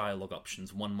two dialogue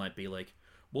options. One might be like,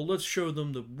 well, let's show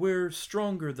them that we're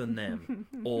stronger than them,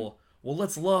 or well,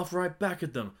 let's laugh right back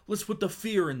at them. Let's put the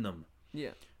fear in them.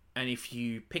 Yeah, And if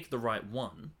you pick the right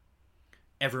one,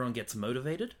 everyone gets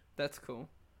motivated, that's cool.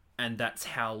 and that's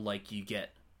how like you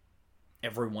get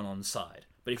everyone on side.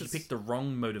 But if you 'Cause- pick the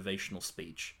wrong motivational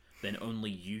speech, then only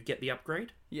you get the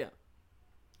upgrade, Yeah.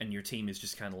 and your team is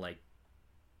just kind of like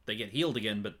they get healed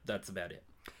again, but that's about it.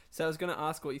 So I was going to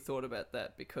ask what you thought about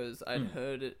that because I'd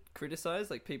heard it criticized,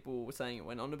 like people were saying it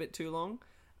went on a bit too long,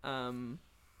 and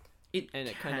it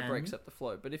kind of breaks up the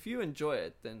flow. But if you enjoy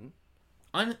it, then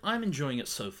I'm enjoying it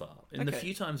so far. In the Okay.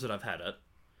 few times that I've had it,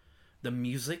 the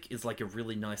music is like a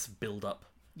really nice build up.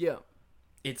 yeah,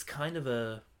 It's kind of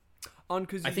a on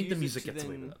because I think the music gets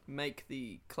away then with it. make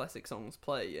the classic songs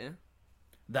play. Yeah,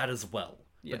 that as well.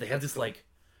 Yeah, But they have that's this cool. like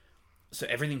so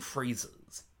everything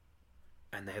freezes.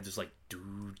 And they have this like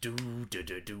do do do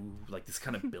do do like this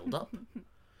kind of build up.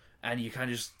 And you kind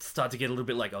of just start to get a little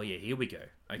bit like, oh yeah, here we go.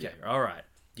 Okay, all right.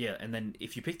 Yeah, and then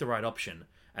if you pick the right option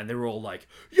and they're all like,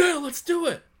 yeah, let's do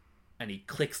it. And he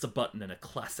clicks the button and a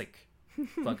classic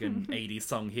fucking 80s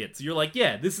song hits. You're like,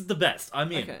 yeah, this is the best.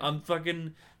 I'm in. Okay. I'm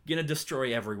fucking gonna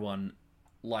destroy everyone.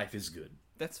 Life is good.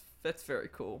 that's very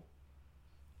cool.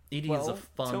 It is Well, a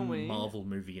tell fun me- Marvel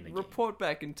movie in a game. Report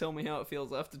back and tell me how it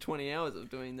feels after 20 hours of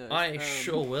doing those. I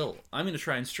sure will. I'm gonna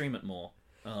try and stream it more.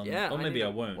 Yeah, or maybe need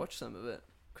I to won't. watch some of it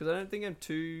because I don't think I'm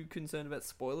too concerned about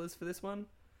spoilers for this one.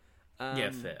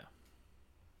 Yeah, fair.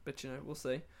 But we'll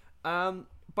see.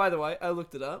 By the way, I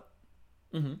looked it up.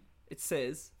 Mm-hmm. It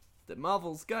says that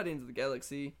Marvel's Guardians of the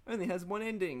Galaxy only has one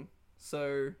ending,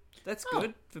 so that's Oh,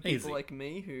 good for people easy. like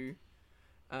me who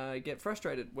get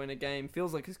frustrated when a game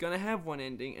feels like it's going to have one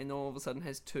ending and all of a sudden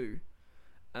has two.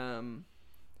 And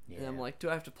I'm like, do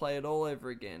I have to play it all over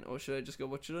again, or should I just go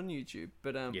watch it on YouTube?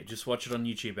 But yeah, just watch it on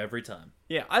YouTube every time.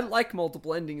 yeah, I like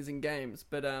multiple endings in games,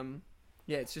 but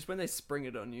yeah, it's just when they spring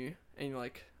it on you and you're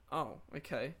like, oh,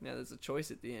 okay, now there's a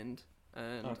choice at the end.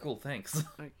 And Oh, cool, thanks.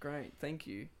 oh, great, thank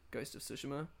you, Ghost of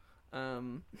Tsushima.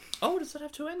 Oh, does that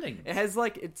have two endings? It has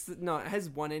it has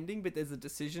one ending, but there's a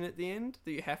decision at the end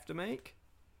that you have to make.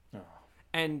 Oh.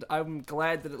 And I'm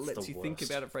glad that it It's lets the you think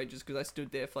worst. about it for ages because I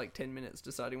stood there for like 10 minutes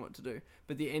deciding what to do.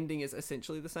 But the ending is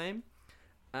essentially the same.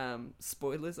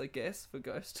 Spoilers, I guess, for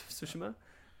Ghost of Tsushima.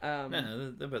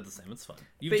 No, they're about the same. It's fine.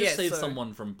 You've But just yeah, saved so-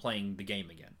 someone from playing the game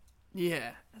again.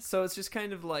 Yeah, so it's just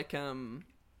kind of like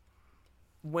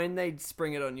when they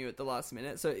spring it on you at the last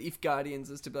minute. So if Guardians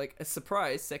is to be like a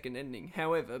surprise second ending,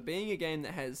 however, being a game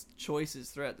that has choices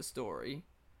throughout the story,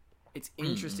 it's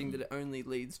interesting that it only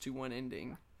leads to one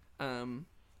ending.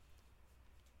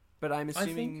 But I'm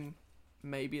assuming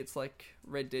maybe it's like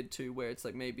Red Dead 2 where it's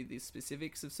like maybe the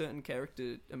specifics of certain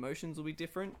character emotions will be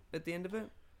different at the end of it.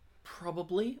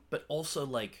 Probably, but also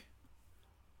like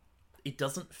it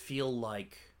doesn't feel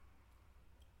like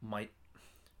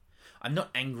I'm not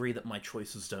angry that my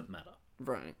choices don't matter.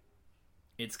 Right.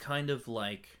 It's kind of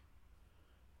like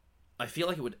I feel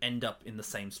like it would end up in the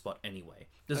same spot anyway.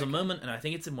 There's a Okay. moment, and I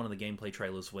think it's in one of the gameplay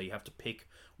trailers, where you have to pick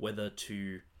whether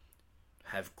to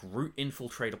have Groot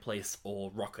infiltrate a place or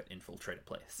Rocket infiltrate a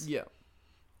place. Yeah.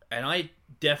 And I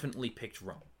definitely picked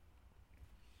wrong.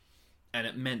 And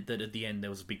it meant that at the end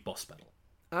there was a big boss battle.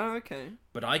 Oh, okay.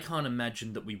 But I can't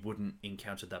imagine that we wouldn't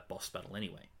encounter that boss battle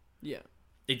anyway. Yeah.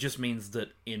 It just means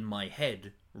that in my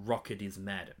head, Rocket is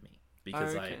mad at me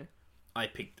because Oh, okay.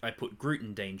 I put Groot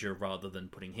in danger rather than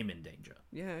putting him in danger.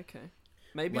 Yeah, okay.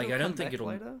 Maybe Like, it'll I don't come think back it'll-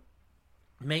 later.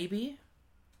 Maybe.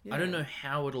 Yeah. I don't know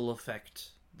how it'll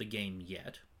affect the game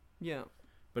yet. Yeah.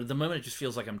 But at the moment, it just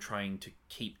feels like I'm trying to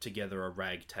keep together a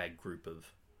ragtag group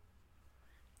of.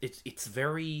 It's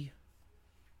very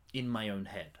in my own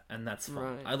head, and that's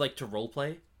fun. Right. I like to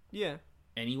roleplay Yeah.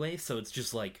 anyway, so it's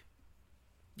just like,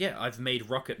 yeah, I've made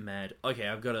Rocket mad. Okay,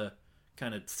 I've got to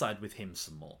kind of side with him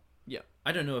some more. Yeah.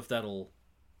 I don't know if that'll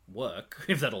work,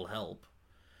 if that'll help,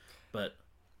 but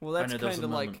Well, that's know there was kind a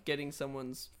of like moment- getting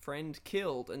someone's friend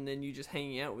killed and then you just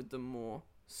hanging out with them more,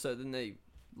 so then they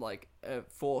like are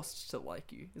forced to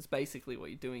like you. It's basically what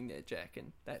you're doing there, Jack,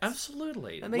 and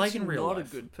absolutely, that makes like you in real not life.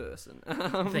 a good person.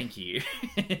 Thank you.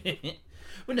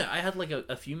 But no, I had like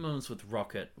a few moments with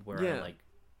Rocket where Yeah. I like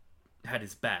had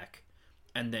his back,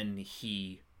 and then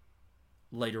he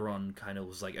later on kind of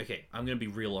was like, "Okay, I'm gonna be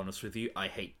real honest with you. I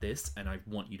hate this, and I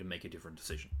want you to make a different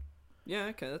decision." Yeah,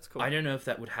 okay, that's cool. I don't know if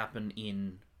that would happen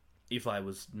if I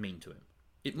was mean to him.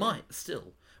 It might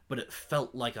still, but it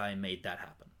felt like I made that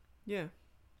happen. Yeah.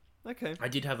 Okay. I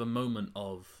did have a moment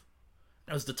of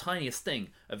it was the tiniest thing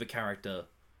of a character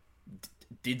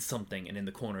did something, and in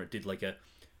the corner it did like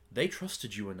they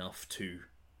trusted you enough to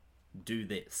do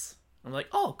this. I'm like,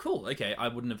 oh, cool, okay, I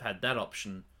wouldn't have had that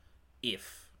option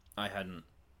if I hadn't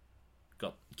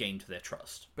got gained their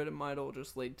trust. But it might all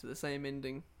just lead to the same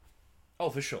ending. Oh,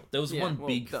 for sure. There was Yeah, one well,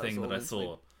 big that's thing that I always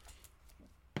saw,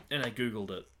 and I googled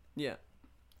it, Yeah.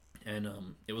 and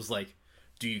it was like,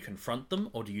 do you confront them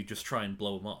or do you just try and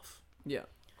blow them off? Yeah.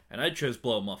 And I chose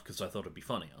blow them off because I thought it'd be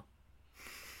funnier.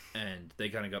 And they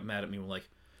kind of got mad at me and were like,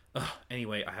 ugh,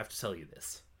 anyway, I have to tell you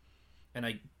this. And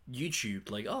I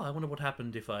YouTubed, like, oh, I wonder what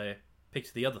happened if I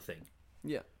picked the other thing.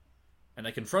 Yeah. And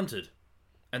I confronted,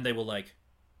 and they were like,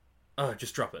 oh,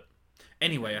 just drop it.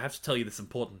 Anyway, I have to tell you this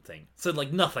important thing. So,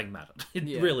 like, nothing mattered. It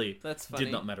Yeah, really that's funny.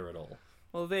 did not matter at all.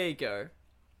 Well, there you go.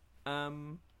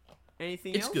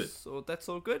 Anything It's else? good. Or that's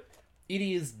all good? It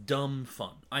is dumb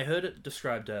fun. I heard it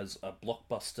described as a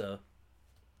blockbuster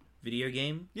video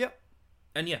game. Yep.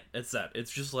 And yeah, it's that.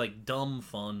 It's just like dumb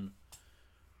fun.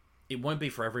 It won't be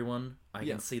for everyone. I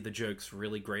Yeah. can see the jokes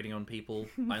really grating on people.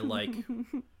 I like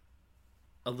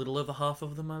a little over half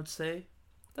of them, I would say.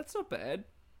 That's not bad.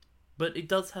 But it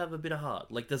does have a bit of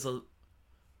heart. Like there's a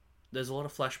lot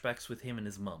of flashbacks with him and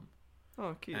his mum.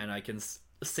 Oh, cute. And I can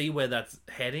see where that's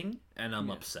heading, and I'm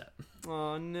Yeah. upset.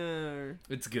 Oh, no.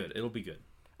 It's good. It'll be good.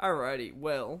 Alrighty,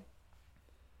 well...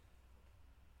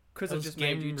 Because That I was just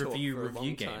game made you talk review for a review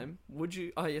long game. time. Would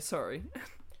you... Oh, yeah, sorry.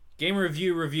 Game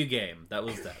review game. That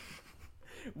was that.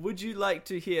 Would you like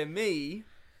to hear me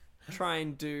try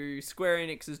and do Square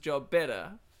Enix's job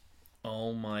better?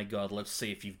 Oh my god, let's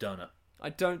see if you've done it. I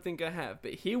don't think I have,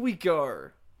 but here we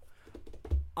go.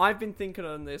 I've been thinking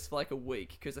on this for like a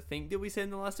week, because I think that we said in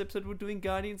the last episode we're doing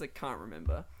Guardians. I can't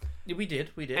remember. Yeah, we did.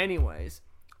 Anyways,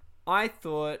 I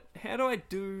thought, how do I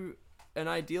do an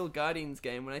ideal Guardians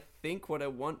game when I think what I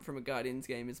want from a Guardians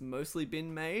game has mostly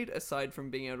been made, aside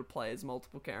from being able to play as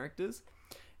multiple characters?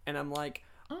 And I'm like,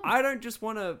 I don't just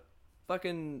want to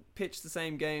fucking pitch the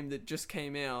same game that just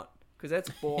came out, because that's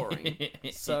boring.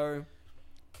 So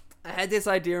I had this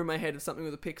idea in my head of something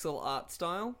with a pixel art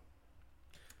style.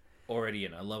 Already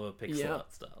in. I love a pixel Yeah.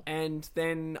 art style. And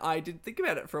then I did think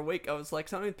about it for a week. I was like,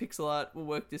 something with pixel art, we'll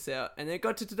work this out. And then it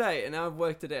got to today, and now I've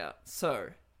worked it out. So,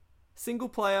 single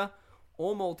player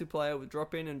or multiplayer with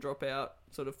drop in and drop out,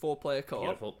 sort of 4-player co-op.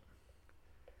 Beautiful.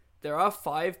 There are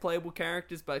 5 playable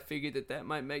characters, but I figured that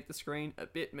might make the screen a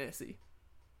bit messy.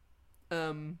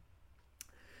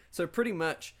 So pretty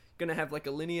much gonna have like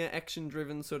a linear action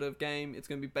driven sort of game. It's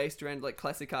gonna be based around like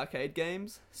classic arcade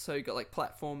games. So you got like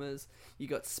platformers, you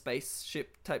got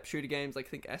spaceship type shooter games, like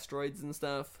think Asteroids and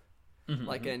stuff,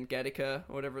 like in Gattaca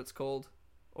or whatever it's called,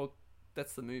 or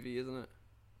that's the movie, isn't it?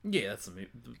 Yeah, that's the one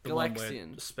where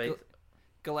Galaxian. space.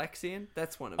 Galaxian,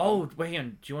 that's one of them. Oh, wait, hang on.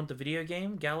 Do you want the video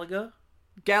game Galaga?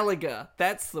 Galaga,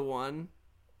 that's the one.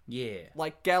 Yeah,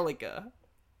 Like Galaga,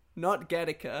 not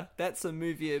Gattaca. That's a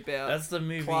movie about that's the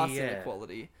movie. class Yeah,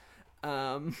 inequality.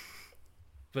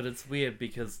 but it's weird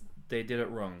because they did it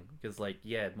wrong. Because like,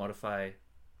 yeah, modify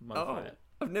it.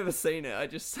 I've never seen it. I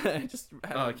just have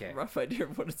okay. a rough idea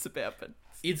of what it's about, but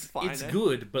It's fine, it's eh?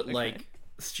 good, but Okay. like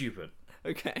stupid.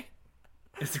 Okay.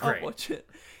 It's I'll great. watch it.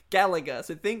 Galaga.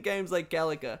 So think games like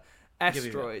Galaga, me that.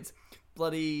 Asteroids,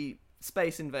 bloody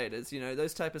Space Invaders, you know,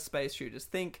 those type of space shooters.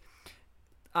 Think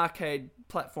arcade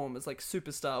platformers like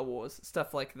Super Star Wars,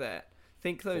 stuff like that.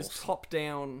 Think those Awesome.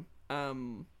 top-down,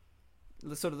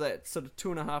 sort of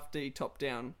 2.5D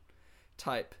top-down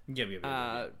type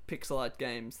Yeah. pixel art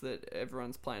games that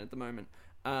everyone's playing at the moment.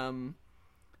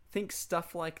 Think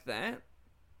stuff like that,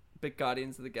 but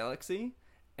Guardians of the Galaxy,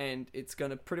 and it's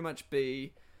going to pretty much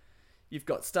be, you've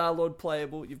got Star-Lord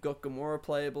playable, you've got Gamora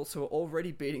playable, so we're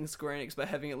already beating Square Enix by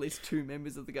having at least 2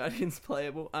 members of the Guardians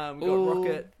playable. We've got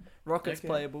Ooh. Rocket's Okay.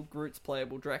 playable, Groot's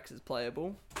playable, Drax is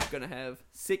playable. We're going to have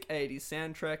sick 80s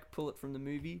soundtrack, pull it from the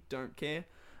movie, don't care.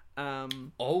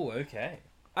 Oh, okay.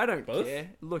 I don't Both?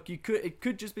 care. Look, it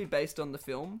could just be based on the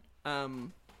film.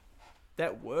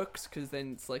 That works, because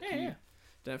then it's like you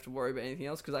don't have to worry about anything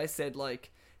else. Because I said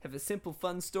like have a simple,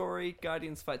 fun story.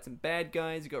 Guardians fight some bad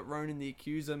guys. You got Ronan the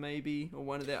Accuser, maybe, or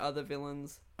one of their other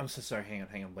villains. I'm so sorry. Hang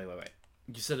on. Wait.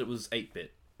 You said it was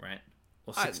 8-bit, right?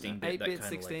 Or I don't know, 16-bit. 8-bit, that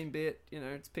kind 16-bit. You know,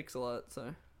 it's pixel art,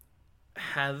 so.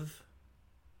 Have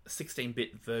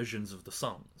 16-bit versions of the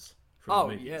songs from Oh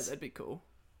the movies. yeah, that'd be cool.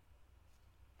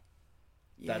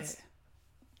 Yeah. That's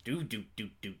do.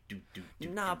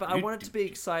 Nah, but I want it to be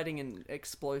exciting and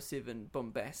explosive and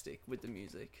bombastic with the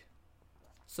music.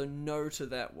 So no to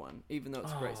that one, even though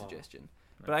it's a great Oh. suggestion.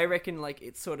 But I reckon like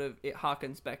it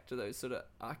harkens back to those sort of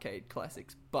arcade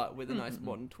classics, but with a nice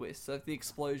modern twist. So the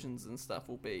explosions and stuff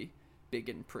will be big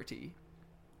and pretty,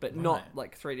 but not Right.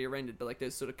 like 3D rendered, but like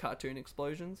those sort of cartoon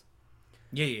explosions.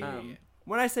 Yeah.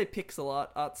 When I say pixel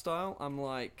art style,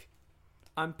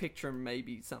 I'm picturing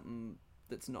maybe something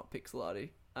that's not pixel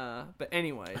arty. But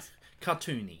anyways,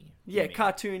 Cartoony. yeah, you mean.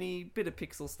 cartoony, bit of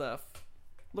pixel stuff.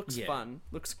 Looks Yeah. fun,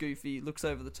 looks goofy, looks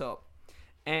over the top,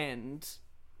 and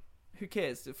who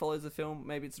cares? It follows the film.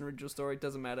 Maybe it's an original story. It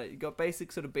doesn't matter. You got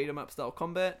basic sort of beat 'em up style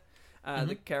combat.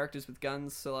 The characters with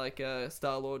guns, so like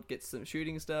Star-Lord gets some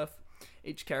shooting stuff.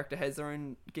 Each character has their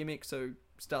own gimmick, so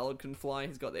Star-Lord can fly.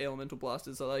 He's got the elemental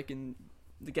blasters, so like in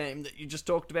the game that you just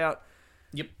talked about.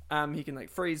 Yep. He can like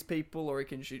freeze people, or he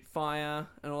can shoot fire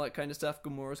and all that kind of stuff.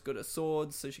 Gamora's good at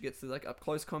swords, so she gets to like up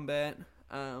close combat.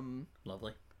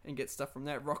 Lovely. And get stuff from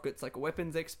that. Rocket's like a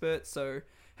weapons expert, so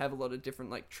have a lot of different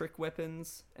like trick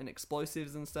weapons and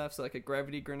explosives and stuff, so like a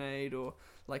gravity grenade or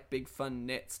like big fun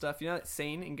net stuff. You know that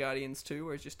scene in Guardians 2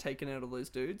 where it's just taking out all those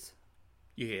dudes?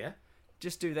 Yeah.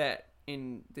 Just do that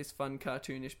in this fun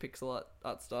cartoonish pixel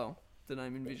art style that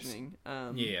I'm envisioning.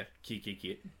 Yeah.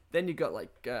 Cute. Then you got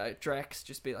like Drax,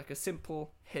 just be like a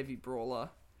simple heavy brawler,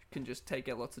 can just take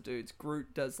out lots of dudes.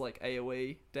 Groot does like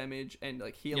AoE damage and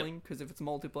like healing, because if it's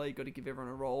multiplayer you got to give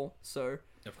everyone a role, so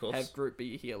Of course. have Groot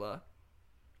be a healer.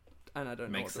 And I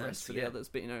don't know what Makes the rest sense, for the yeah. others,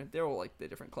 but you know, they're all like their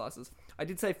different classes. I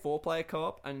did say 4-player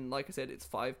co-op, and like I said, it's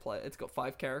 5-player. It's got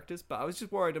 5 characters, but I was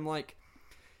just worried. I'm like,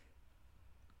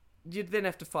 you'd then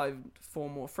have to find 4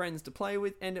 more friends to play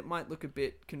with, and it might look a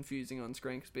bit confusing on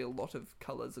screen because there'll be a lot of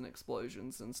colors and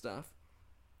explosions and stuff.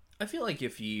 I feel like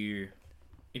if you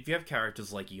have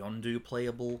characters like Yondu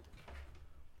playable,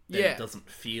 then Yeah. it doesn't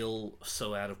feel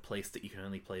so out of place that you can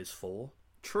only play as 4.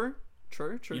 True.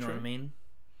 You know what I mean?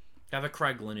 Have a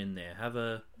Kraglin in there. Have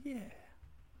a... Yeah.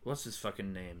 What's his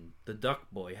fucking name? The Duck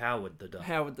Boy. Howard the Duck.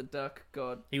 Howard the Duck,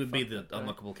 God. He would be fuck the that guy.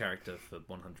 unlockable character for 100%.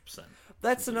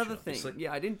 That's Completion, another thing. obviously.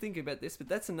 Yeah, I didn't think about this, but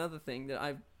that's another thing that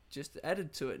I've just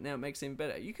added to it now. It makes it even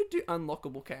better. You could do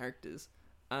unlockable characters.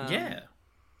 Yeah.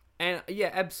 And yeah,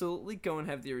 absolutely go and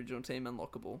have the original team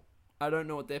unlockable. I don't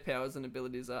know what their powers and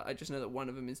abilities are. I just know that one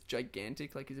of them is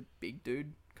gigantic, like he's a big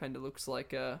dude. Kind of looks like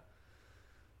the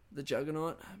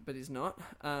Juggernaut, but he's not.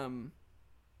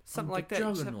 Something like that. You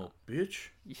just have- Juggernaut, bitch.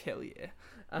 Hell yeah.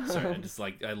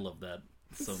 Sorry, I love that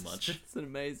so much. It's an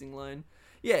amazing line.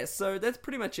 Yeah, so that's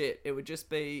pretty much it. It would just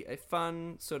be a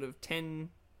fun sort of 10,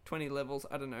 20 levels,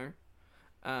 I don't know.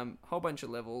 Whole bunch of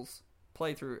levels.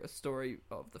 Play through a story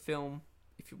of the film,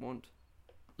 if you want.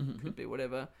 Could be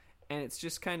whatever. And it's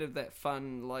just kind of that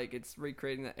fun, like it's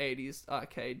recreating that 80s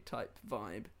arcade type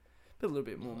vibe. But a little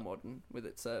bit more modern with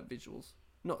its visuals.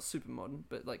 Not super modern,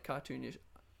 but like cartoonish,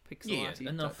 pixel arty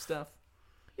type enough. stuff.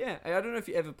 Yeah, I don't know if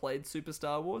you ever played Super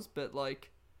Star Wars, but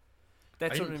like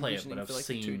that's I what I'm didn't play it, envisioning but for I've like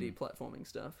the seen- 2D platforming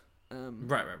stuff.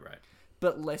 Right.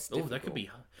 But less Oh, difficult. that could be...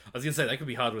 I was going to say, that could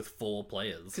be hard with 4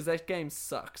 players. Because that game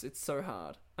sucks. It's so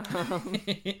hard.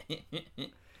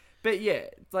 But yeah,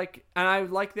 like, and I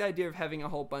like the idea of having a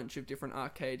whole bunch of different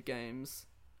arcade games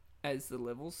as the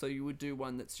levels. So you would do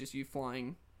one that's just you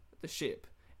flying the ship,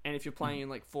 and if you're playing in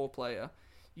like 4-player,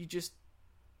 you just,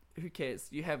 who cares?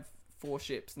 You have 4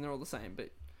 ships and they're all the same, but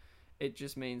it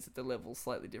just means that the level's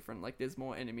slightly different. Like there's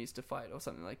more enemies to fight or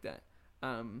something like that.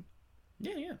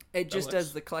 Yeah. It just works.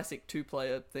 does the classic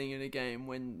 2-player thing in a game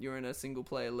when you're in a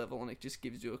single-player level, and it just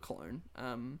gives you a clone.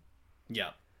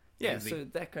 Yeah. Yeah, Easy. so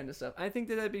that kind of stuff. I think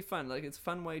that that'd be fun. Like, it's a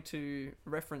fun way to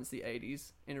reference the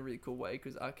 80s in a really cool way,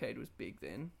 because arcade was big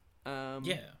then.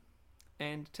 Yeah.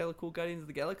 And tell a cool Guardians of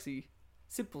the Galaxy.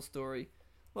 Simple story.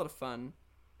 A lot of fun.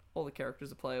 All the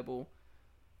characters are playable.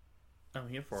 I'm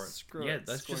here for it. Screw yeah, it,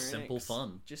 that's Square just simple Enix.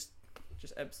 fun. Just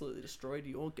absolutely destroyed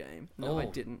your game. No, I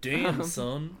didn't. Damn,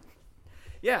 son.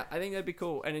 Yeah, I think that'd be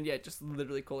cool. And then, yeah, just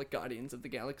literally call it Guardians of the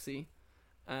Galaxy.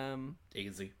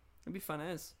 Easy. It'd be fun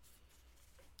as.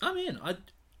 I'm in.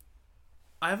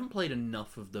 I haven't played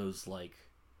enough of those, like,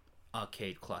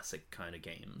 arcade classic kind of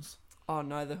games. Oh,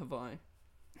 neither have I.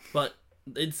 But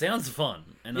it sounds fun,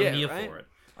 and Yeah, I'm here right? for it.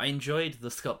 I enjoyed the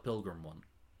Scott Pilgrim one.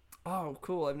 Oh,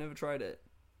 cool. I've never tried it.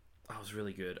 That was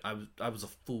really good. I was a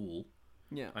fool.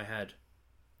 Yeah. I had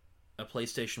a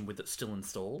PlayStation with it still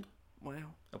installed,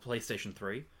 Wow. a PlayStation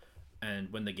 3,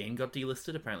 and when the game got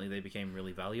delisted, apparently they became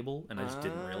really valuable, and I just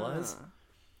didn't realize. Ah.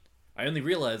 I only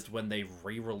realized when they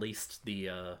re-released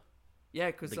the, Yeah,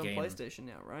 because it's the on game. PlayStation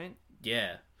now, right?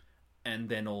 yeah, and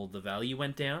then all the value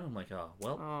went down. I'm like, oh,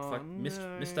 well, Oh, fuck, missed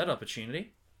no. that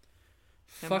opportunity.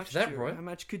 How Fuck much that, do- bro. How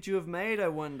much could you have made, I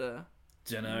wonder?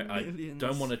 Dunno, I Millions.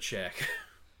 don't want to check.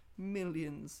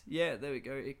 Millions. Yeah, there we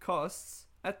go. It costs,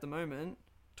 at the moment,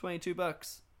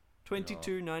 $22.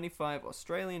 $22.95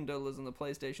 Australian dollars on the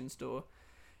PlayStation Store.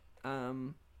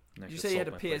 Next, You I say you had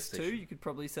a sold my PS2? PlayStation. You could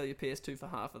probably sell your PS2 for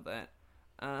half of that.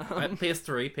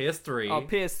 PS3. Oh,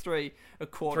 PS3, a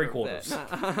quarter. Three quarters. Of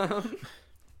that.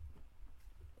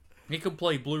 He can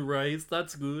play Blu-rays.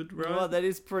 That's good, right? Well, that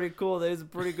is pretty cool. That is a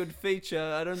pretty good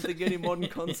feature. I don't think any modern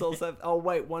consoles have... Oh,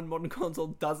 wait, one modern console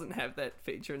doesn't have that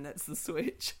feature, and that's the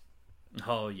Switch.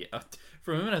 Oh, yeah.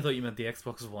 For a moment, I thought you meant the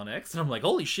Xbox One X, and I'm like,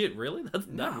 holy shit, really?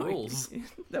 That rules.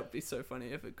 That would be so funny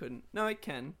if it couldn't. No, it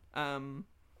can.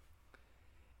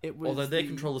 It was Although their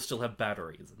controllers still have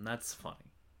batteries, and that's funny.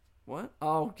 What?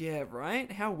 Oh, yeah,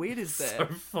 right? How weird is that? So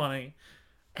funny.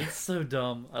 It's so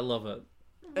dumb. I love it.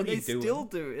 What And are they you doing? still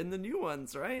do in the new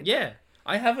ones, right? Yeah,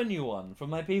 I have a new one for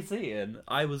my PC, and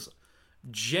I was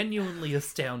genuinely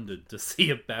astounded to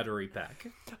see a battery pack.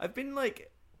 I've been,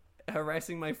 like,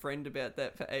 harassing my friend about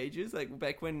that for ages. Like,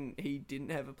 back when he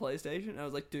didn't have a PlayStation, I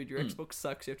was like, dude, your Xbox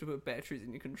sucks. You have to put batteries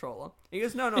in your controller. He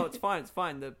goes, no, it's fine. It's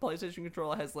fine. The PlayStation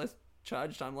controller has less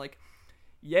charge time. Like,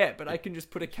 yeah, but I can just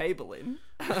put a cable in.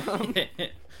 I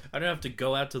don't have to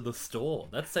go out to the store.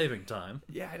 That's saving time.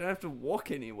 Yeah, I don't have to walk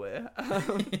anywhere.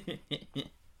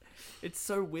 It's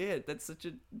so weird. That's such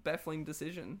a baffling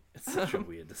decision. It's such a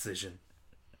weird decision.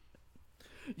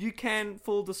 You can,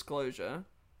 full disclosure,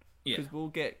 Yeah. because we'll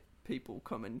get people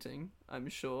commenting, I'm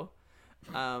sure.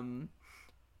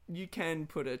 You can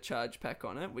put a charge pack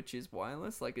on it, which is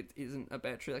wireless. Like, it isn't a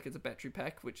battery. Like, it's a battery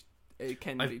pack, which it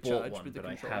can be I've bought charged one, with the but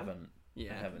controller. I haven't.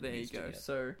 Yeah, I haven't there you used it go. yet.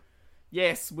 So,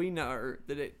 yes, we know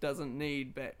that it doesn't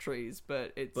need batteries,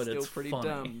 but it's still it's pretty funny.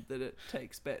 dumb that it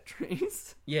takes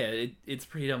batteries. Yeah, it's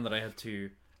pretty dumb that I have to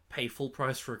pay full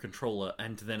price for a controller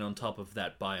and then on top of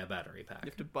that buy a battery pack. You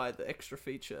have to buy the extra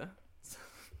feature.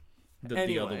 The other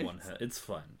Anyways. one it's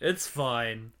fine. It's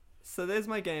fine. So there's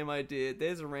my game idea.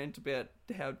 There's a rant about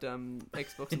how dumb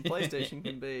Xbox and PlayStation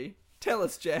can be. Tell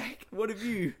us, Jack, what have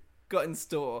you got in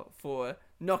store for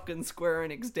knocking Square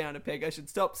Enix down a peg? I should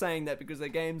stop saying that because their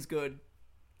game's good.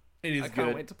 It is I can't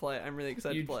good. wait to play it. I'm really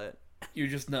excited to play it. You're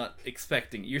just not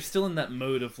expecting. You're still in that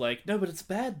mode of like, no, but it's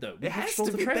bad though. We It has watched all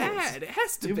to the be trailers. bad. It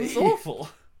has to It be. was awful.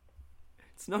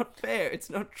 It's not fair. It's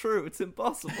not true. It's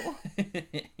impossible.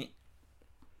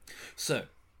 So,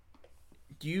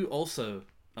 you also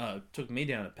took me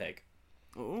down a peg,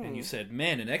 Ooh. and you said,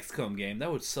 "Man, an XCOM game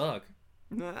that would suck."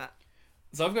 Nah.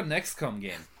 So I've got an XCOM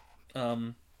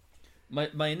game.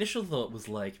 My initial thought was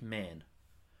like, man,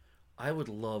 I would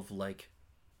love like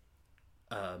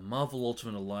Marvel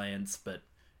Ultimate Alliance, but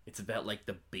it's about like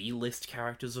the B-list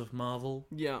characters of Marvel.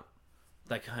 Yeah.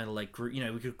 That kind of like group,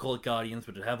 we could call it Guardians,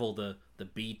 but it'd have all the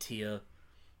B tier,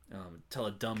 tell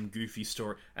a dumb, goofy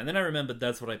story. And then I remembered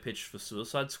that's what I pitched for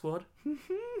Suicide Squad.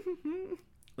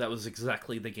 That was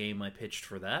exactly the game I pitched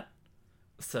for that.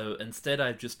 So instead,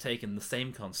 I've just taken the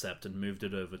same concept and moved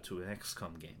it over to an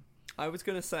XCOM game. I was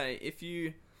going to say, if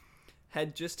you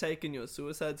had just taken your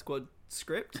Suicide Squad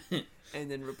script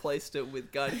and then replaced it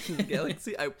with Guardians of the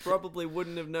Galaxy, I probably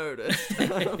wouldn't have noticed.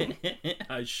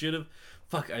 I should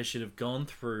have gone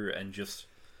through and just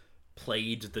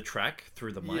played the track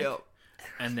through the mic, Yep.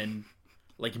 and then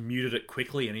like muted it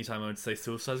quickly anytime I would say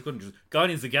Suicide Squad and just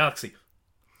Guardians of the Galaxy.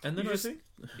 And then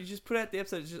You just put out the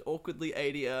episode, just awkwardly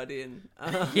 80'd in.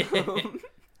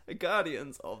 Yeah.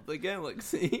 Guardians of the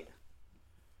Galaxy.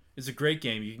 It's a great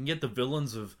game. You can get the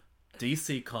villains of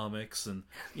DC Comics and,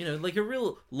 like a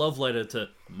real love letter to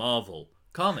Marvel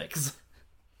Comics.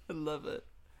 I love it.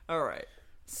 Alright,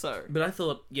 so. But I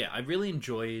thought, I really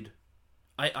enjoyed...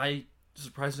 I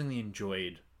surprisingly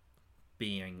enjoyed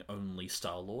being only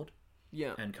Star-Lord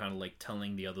Yeah. and kind of like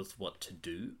telling the others what to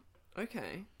do.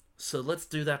 Okay. So let's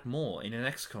do that more in an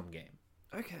XCOM game.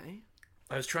 Okay.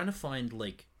 I was trying to find,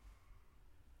 like...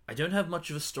 I don't have much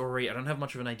of a story, I don't have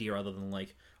much of an idea other than,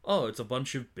 like, oh, it's a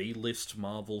bunch of B-list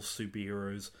Marvel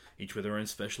superheroes, each with their own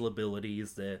special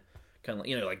abilities. They're kind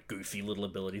of, like goofy little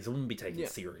abilities. It wouldn't be taken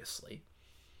seriously.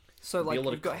 So, like, a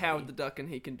lot you've of got comedy. Howard the Duck and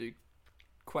he can do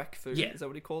quack fu. Yeah. Is that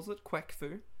what he calls it? Quack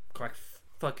fu? Quite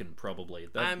fucking probably.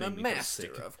 That I'm a made me feel master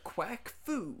sick. of quack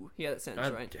fu. Yeah, that sounds I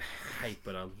right. hate,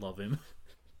 but I love him.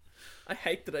 I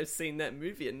hate that I've seen that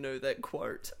movie and know that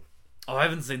quote. Oh, I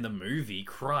haven't seen the movie.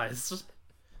 Christ.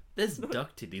 There's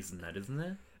duck titties in that, isn't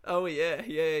there? Oh, yeah.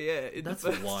 In That's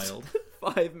the first wild.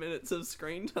 5 minutes of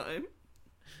screen time.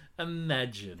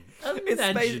 Imagine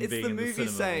It's being the in movie cinema with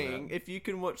saying, that. if you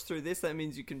can watch through this, that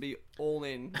means you can be all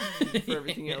in for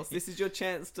everything else. This is your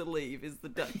chance to leave, is the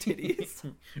duck titties.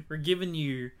 We're giving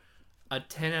you a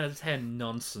 10 out of 10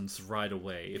 nonsense right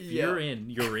away. If Yeah.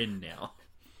 you're in now.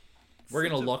 We're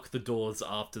going to lock the doors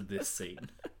after this scene.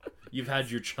 You've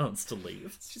had your chance to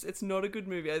leave. It's not a good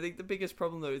movie. I think the biggest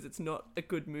problem, though, is it's not a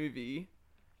good movie,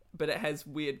 but it has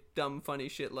weird, dumb, funny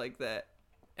shit like that.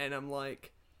 And I'm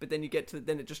like... But then you get to...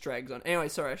 Then it just drags on. Anyway,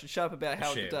 sorry, I should shut up about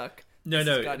Howard the Shit. Duck. No, This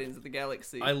no. is Guardians of the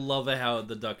Galaxy. I love a Howard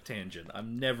the Duck tangent.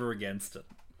 I'm never against it.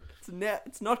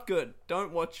 It's not good.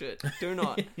 Don't watch it. Do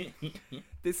not.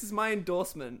 This is my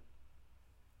endorsement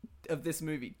of this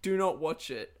movie. Do not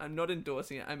watch it. I'm not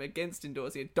endorsing it. I'm against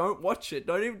endorsing it. Don't watch it.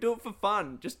 Don't even do it for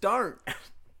fun. Just don't.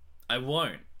 I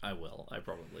won't. I will. I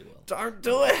probably will. Don't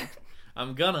do it.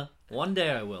 I'm gonna. One day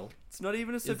I will. It's not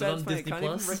even a so Is it bad on thing. I Disney can't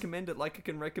Plus? even recommend it like I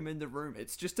can recommend The Room.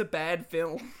 It's just a bad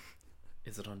film.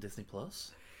 Is it on Disney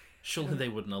Plus? Surely they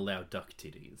wouldn't allow duck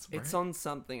titties, right? It's on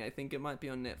something. I think it might be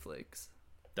on Netflix.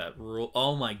 That rule.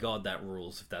 Oh my god, that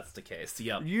rules if that's the case.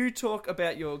 Yep. You talk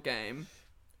about your game.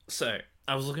 So,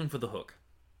 I was looking for the hook.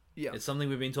 Yeah. It's something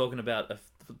we've been talking about for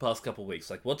the past couple of weeks.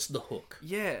 Like, what's the hook?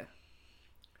 Yeah.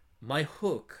 My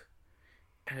hook,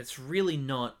 and it's really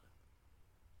not...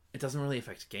 It doesn't really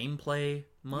affect gameplay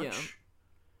much,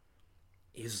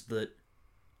 is that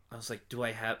I was like,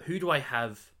 who do I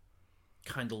have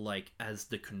kind of like as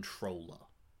the controller?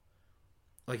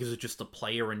 Like, is it just the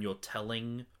player and you're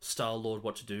telling Star-Lord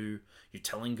what to do? You're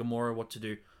telling Gamora what to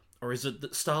do? Or is it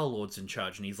that Star-Lord's in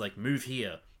charge and he's like, move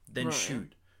here, then Right.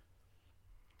 shoot?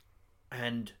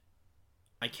 And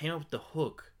I came up with the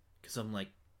hook because I'm like,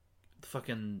 the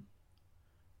fucking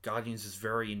Guardians is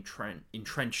very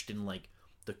entrenched in like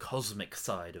the cosmic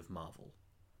side of Marvel.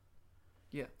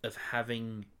 Yeah. Of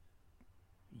having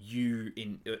you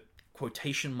in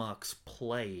quotation marks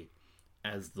play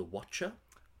as the Watcher,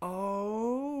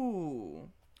 Oh.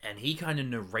 and he kind of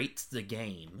narrates the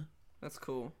game That's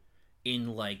cool.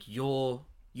 in like you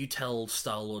tell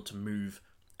Star-Lord to move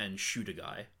and shoot a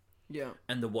guy, Yeah.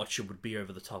 and the Watcher would be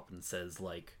over the top and says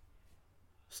like,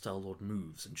 Star-Lord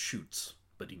moves and shoots,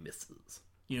 but he misses.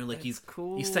 You know, like That's he's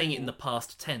cool. saying it in the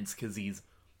past tense because he's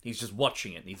just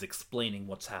watching it and he's explaining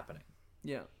what's happening.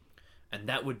 Yeah. And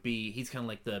that would be, he's kind of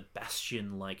like the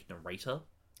Bastion-like narrator of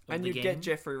And the you game. get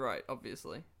Jeffrey Wright,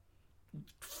 obviously.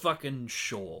 Fucking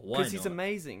sure. Why Because not? he's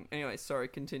amazing. Anyway, sorry,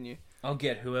 continue. I'll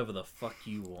get whoever the fuck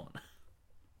you want.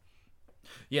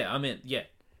 Yeah, I mean, yeah.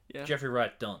 Yeah. Jeffrey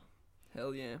Wright, done.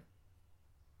 Hell yeah.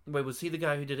 Wait, was he the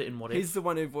guy who did it in What If? He's the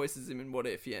one who voices him in What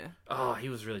If, yeah. Oh, he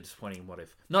was really disappointing in What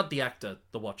If. Not the actor,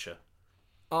 the Watcher.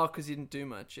 Oh, because he didn't do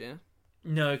much, yeah?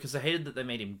 No, because I hated that they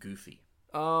made him goofy.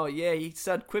 Oh, yeah, he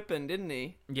started quipping, didn't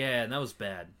he? Yeah, and that was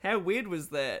bad. How weird was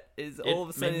that? All of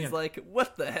a sudden made me he's like,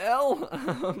 what the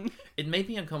hell? It made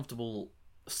me uncomfortable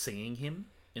seeing him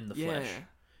in the Yeah. flesh.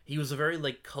 He was a very,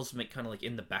 like, cosmic, kind of, like,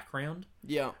 in the background.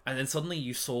 Yeah. And then suddenly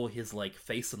you saw his, like,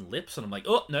 face and lips, and I'm like,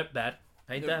 oh, nope, bad.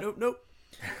 Hate that. Nope.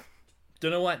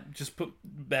 Don't know what, just put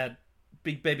bad,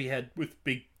 big baby head with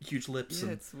big, huge lips. Yeah,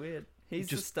 And it's weird. He's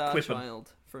the just Star quip him.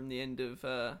 Child from the end of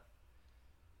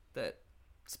that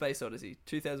Space Odyssey,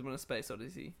 2001: A Space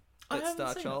Odyssey. I That haven't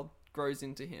Star seen Child grows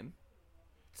into him.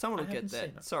 Someone I will get haven't seen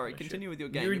that. it. Sorry, I continue should. with your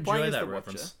game. You You're playing enjoy as that the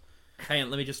reference. Watcher. Hang on,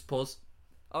 let me just pause.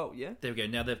 Oh yeah. There we go.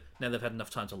 Now they've had enough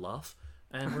time to laugh,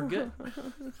 and we're good.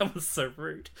 That was so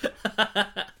rude.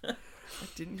 I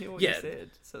didn't hear what Yeah. you said,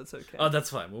 so it's okay. Oh, that's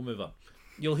fine. We'll move on.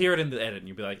 You'll hear it in the edit, and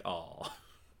you'll be like, "Oh."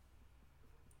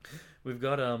 We've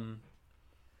got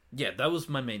yeah, that was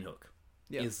my main hook.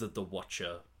 Yeah. Is that the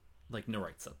Watcher like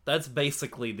narrates it? That's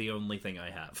basically the only thing I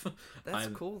have. That's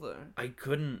cool though. I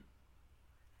couldn't.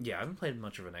 Yeah, I haven't played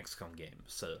much of an XCOM game,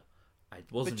 so I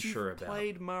wasn't But you've sure about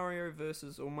played Mario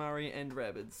versus or Mario and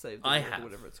Rabbids Save the I World have. or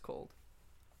whatever it's called.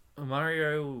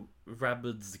 Mario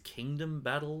Rabbids Kingdom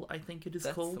Battle. I think it is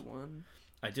That's called. the one.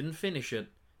 I didn't finish it.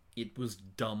 It was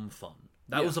dumb fun.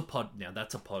 That Yeah. was a pod. Now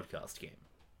that's a podcast game.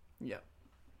 Yeah.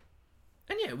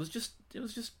 And yeah, it was just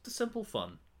simple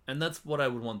fun. And that's what I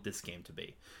would want this game to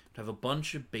be. To have a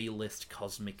bunch of B-list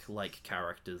cosmic like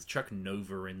characters. Chuck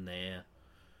Nova in there.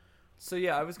 So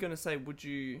yeah, I was gonna say,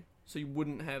 so you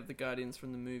wouldn't have the Guardians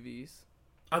from the movies?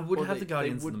 I would Or have the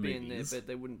Guardians they would in the be movies. in there, but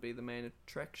they wouldn't be the main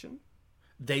attraction.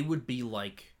 They would be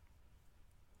like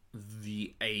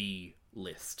the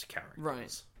A-list characters.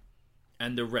 Right.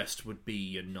 And the rest would be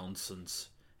your nonsense.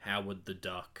 Howard the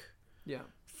Duck. Yeah.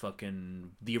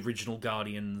 Fucking the original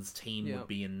Guardians team Yeah. would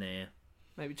be in there.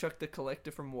 Maybe chuck the Collector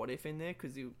from What If in there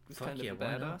because he was Fuck kind of yeah, a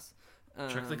why not?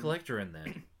 badass. Chuck the Collector in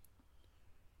there.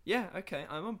 Yeah. Okay,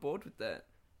 I'm on board with that.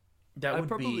 That I'd would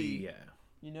probably- be, yeah.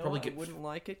 You know, Probably I get- wouldn't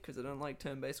like it because I don't like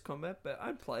turn-based combat, but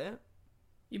I'd play it.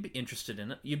 You'd be interested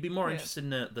in it. You'd be more Yeah. interested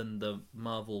in it than the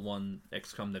Marvel one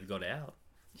XCOM they've got out.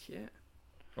 Yeah.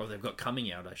 Or they've got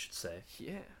coming out, I should say.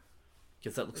 Yeah.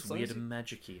 Because that looks As long weird as and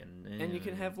magic-y. And you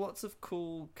can have lots of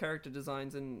cool character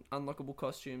designs and unlockable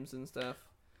costumes and stuff.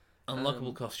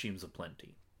 Unlockable costumes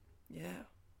aplenty. Yeah.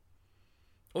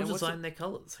 Or And what's design their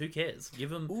colours. Who cares? Give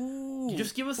them... Ooh. You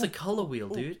just give us a colour wheel,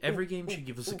 dude. Every game should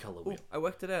give us a colour wheel. I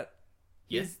worked it out.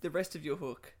 Yeah? Here's the rest of your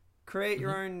hook. Create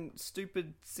your own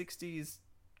stupid 60s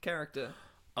character.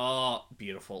 Oh,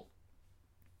 beautiful.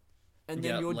 And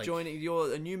then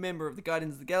you're a new member of the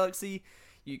Guardians of the Galaxy.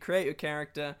 You create your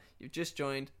character. You've just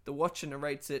joined. The Watcher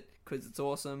narrates it because it's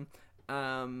awesome.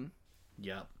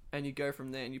 Yeah. And you go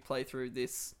from there and you play through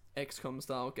this XCOM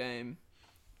style game.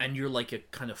 And you're like a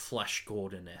kind of Flash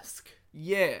Gordon-esque.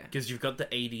 Yeah. Because you've got the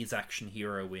 80s action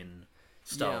hero in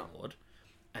Star-Lord.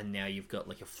 And now you've got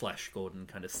like a Flash Gordon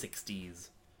kind of 60s.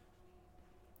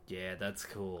 Yeah, that's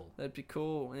cool. That'd be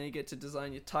cool. And then you get to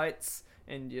design your tights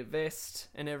and your vest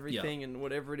and everything and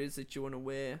whatever it is that you want to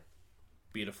wear.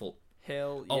 Beautiful.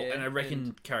 Hell yeah. Oh, and I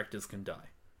reckon characters can die.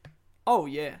 Oh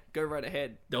yeah, go right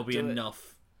ahead. There'll be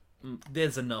enough...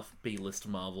 There's enough B-list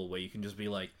Marvel where you can just be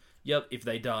like, yep, if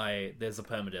they die, there's a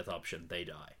permadeath option. They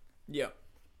die. Yep.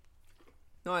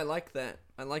 No, I like that.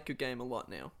 I like your game a lot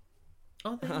now.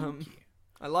 Oh, thank you.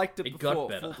 I liked it before, got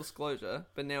better. full disclosure,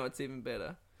 but now it's even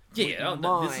better. Yeah,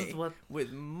 this is what...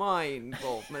 With my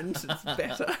involvement, it's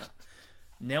better.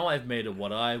 Now I've made it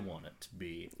what I want it to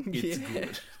be. It's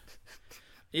good.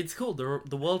 It's cool.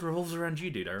 The world revolves around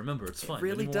you, dude. I remember. It's fine. It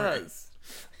really does.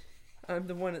 I'm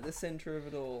the one at the center of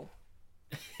it all.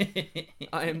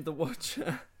 I am the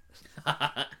Watcher.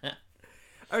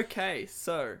 Okay,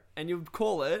 so, and you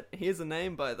call it, here's a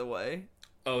name by the way.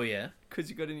 Oh yeah? Because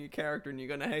you got a new character and you're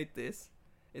going to hate this.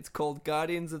 It's called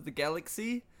Guardians of the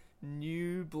Galaxy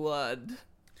New Blood.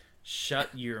 Shut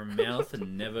your mouth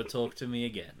and never talk to me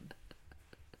again.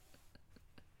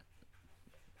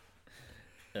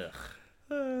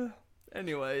 Ugh.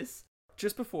 Anyways,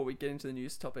 just before we get into the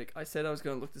news topic, I said I was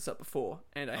going to look this up before,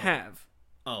 and I have.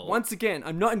 Oh. Once again,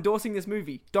 I'm not endorsing this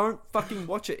movie. Don't fucking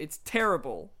watch it. It's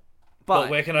terrible. But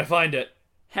where can I find it?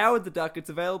 Howard the Duck, it's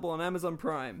available on Amazon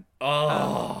Prime.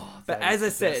 But as I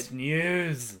said,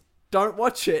 news. Don't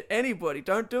watch it. Anybody,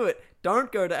 don't do it.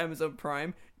 Don't go to Amazon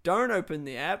Prime. Don't open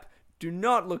the app. Do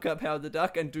not look up Howard the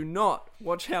Duck, and do not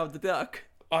watch Howard the Duck.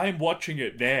 I'm watching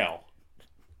it now.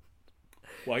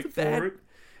 Wait for it.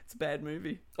 It's a bad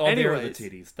movie. Oh, anyways, there are the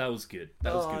titties. That was good.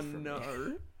 That was good for me. Oh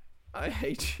no. I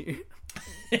hate you.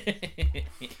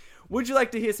 Would you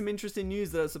like to hear some interesting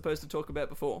news that I was supposed to talk about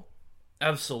before?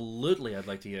 Absolutely, I'd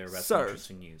like to hear about some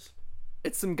interesting news.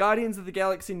 It's some Guardians of the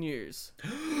Galaxy news.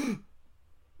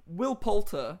 Will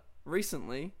Poulter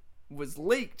recently was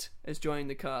leaked as joining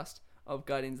the cast of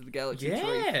Guardians of the Galaxy 3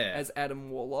 as Adam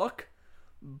Warlock.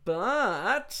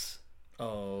 But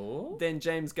then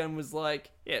James Gunn was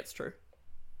like, yeah, it's true.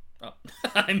 Oh,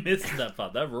 I missed that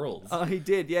part. That rules. Oh, he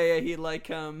did. Yeah. He I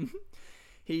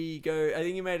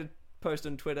think he made a post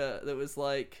on Twitter that was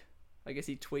like, I guess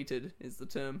he tweeted is the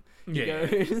term. He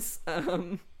goes,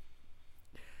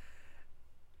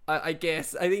 I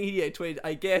think he tweeted,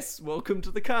 I guess, welcome to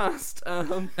the cast.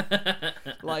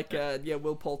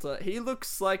 Will Poulter. He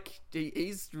looks like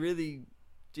he's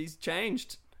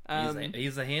changed.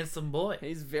 He's a handsome boy.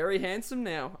 He's very handsome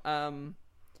now.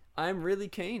 I'm really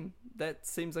keen. That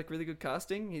seems like really good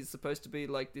casting. He's supposed to be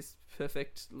like this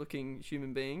perfect looking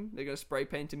human being. They're going to spray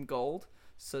paint him gold,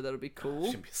 so that'll be cool.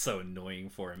 It's going to be so annoying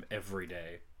for him every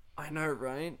day. I know,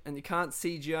 right? And you can't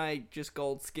CGI just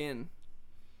gold skin.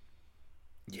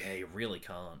 Yeah, you really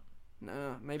can't.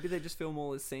 No, maybe they just film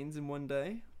all his scenes in one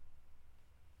day.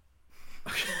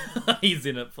 He's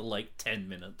in it for like 10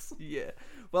 minutes. Yeah.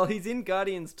 Well, he's in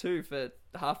Guardians 2 for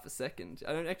half a second.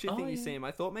 I don't actually think you see him.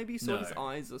 I thought maybe you saw his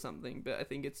eyes or something, but I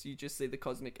think you just see the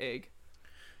cosmic egg.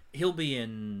 He'll be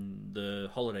in the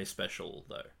holiday special,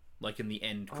 though. Like in the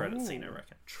end credit scene, I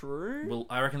reckon. True. Well,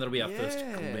 I reckon that'll be our first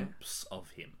glimpse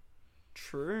of him.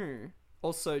 True.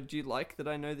 Also, do you like that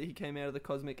I know that he came out of the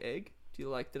cosmic egg? Do you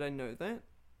like that I know that?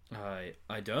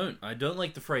 I don't. I don't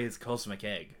like the phrase cosmic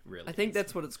egg, really. I think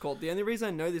that's what it's called. The only reason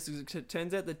I know this is it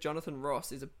turns out that Jonathan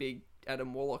Ross is a big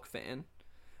Adam Warlock fan.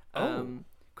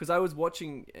 Because I was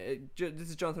watching... this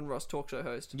is Jonathan Ross, talk show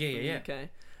host. Yeah. Okay.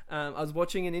 I was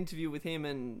watching an interview with him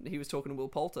and he was talking to Will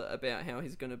Poulter about how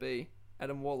he's going to be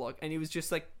Adam Warlock. And he was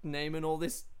just like naming all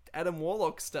this Adam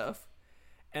Warlock stuff.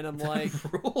 And I'm like...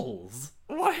 rules.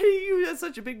 Why are you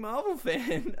such a big Marvel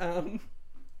fan?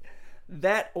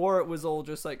 That or it was all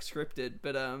just like scripted,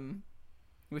 but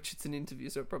which it's an interview,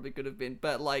 so it probably could have been.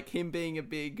 But like him being a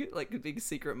big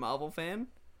secret Marvel fan,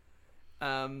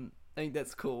 I think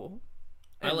that's cool.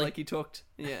 And like he talked,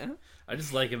 yeah. I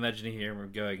just like imagining him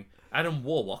going Adam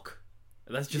Warlock.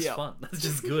 That's just fun. That's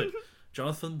just good.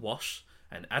 Jonathan Wash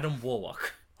and Adam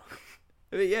Warlock.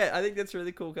 But yeah, I think that's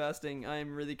really cool casting. I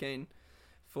am really keen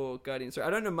for Guardians 3. I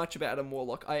don't know much about Adam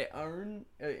Warlock. I own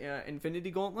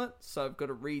Infinity Gauntlet, so I've got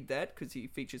to read that because he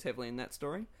features heavily in that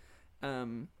story.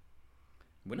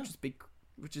 Which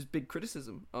is big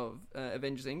criticism of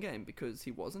Avengers Endgame because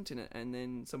he wasn't in it, and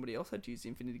then somebody else had to use the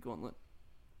Infinity Gauntlet.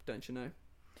 Don't you know?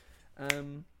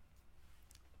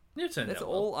 It turned That's out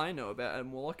well. all I know about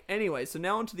Adam Warlock. Anyway, so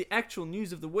now on to the actual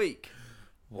news of the week.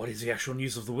 What is the actual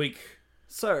news of the week?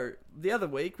 So, the other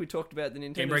week we talked about the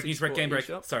Nintendo Game break, news break, 64 game break.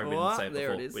 eShop. Sorry, we Oh, didn't say it there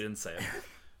before. it is. We didn't say it.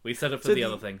 We said it for So the the-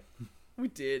 other thing. We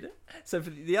did. So for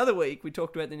the other week, we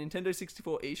talked about the Nintendo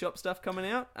 64 eShop stuff coming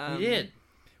out. We did.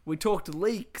 We talked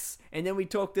leaks, and then we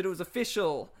talked that it was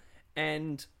official,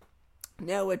 and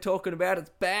now we're talking about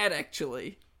it's bad,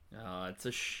 actually. Oh, it's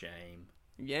a shame.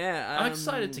 Yeah. I'm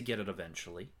excited to get it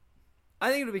eventually. I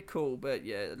think it'll be cool, but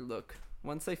yeah, look,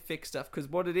 once they fix stuff, because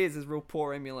what it is real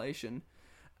poor emulation.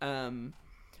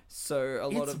 So a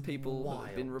lot It's of people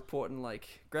have been wild. reporting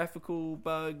like graphical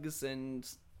bugs and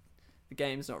the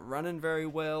game's not running very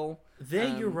well.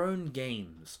 They're your own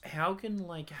games. How can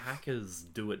like hackers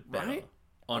do it better Right?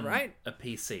 on Right. a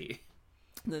PC?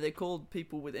 No, they're called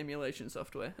people with emulation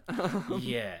software.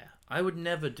 Yeah, I would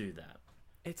never do that.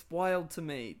 It's wild to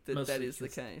me that Mostly that is the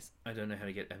because- case. I don't know how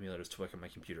to get emulators to work on my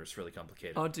computer. It's really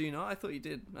complicated. Oh, do you not? I thought you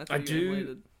did. I thought I you do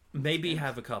emulated. maybe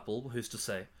have a couple. Who's to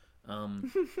say?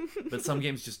 But some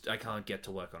games just I can't get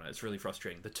to work on it. It's really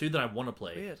frustrating. The two that I want to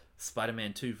play, Weird.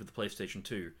 Spider-Man 2 for the PlayStation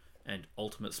 2 and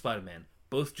Ultimate Spider-Man,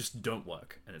 both just don't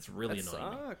work, and it's really That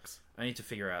annoying me. sucks. I need to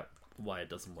figure out why it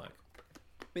doesn't work.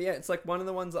 But yeah, it's like one of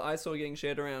the ones that I saw getting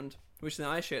shared around, which then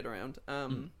I shared around,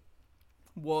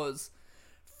 was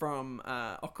from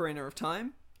Ocarina of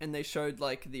Time, and they showed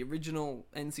like the original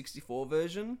N64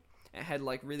 version. It had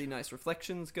like really nice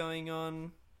reflections going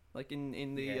on, like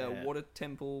in the Yeah. water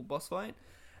temple boss fight,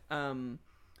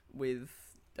 with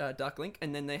Dark Link,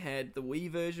 and then they had the Wii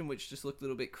version, which just looked a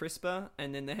little bit crisper,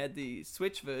 and then they had the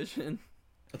Switch version.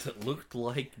 It looked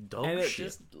like dog And it shit.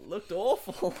 just looked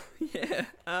awful. Yeah.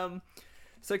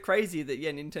 So crazy that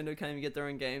Nintendo can't even get their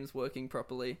own games working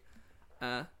properly.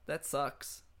 That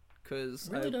sucks. Because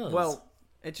Really does. well,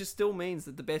 it just still means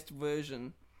that the best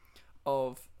version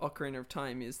of Ocarina of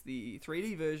Time is the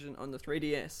 3D version on the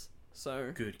 3DS.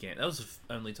 So Good game. That was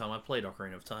the only time I played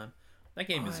Ocarina of Time. That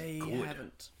game is I good.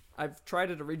 haven't. I've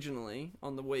tried it originally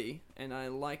on the Wii, and I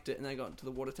liked it, and I got into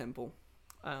the Water Temple.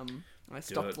 I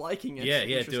stopped liking it. Yeah,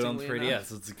 do it on interestingly 3DS.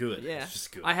 enough. It's good. Yeah, It's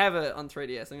just good. I have it on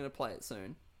 3DS. I'm going to play it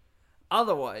soon.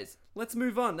 Otherwise, let's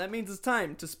move on. That means it's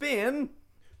time to spin.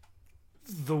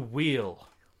 The Wheel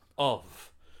of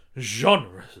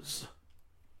Genres.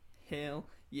 Hell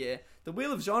yeah. The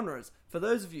Wheel of Genres, for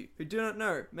those of you who do not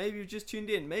know, maybe you've just tuned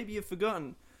in, maybe you've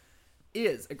forgotten,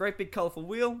 is a great big colourful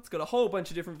wheel. It's got a whole bunch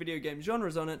of different video game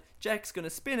genres on it. Jack's going to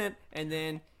spin it, and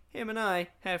then him and I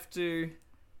have to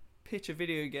pitch a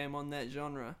video game on that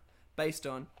genre based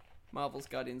on Marvel's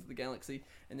Guardians of the Galaxy,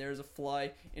 and there is a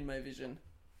fly in my vision.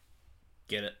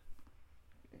 Get it?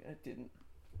 I didn't.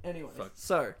 Anyway, Fuck.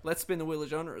 so let's spin the Wheel of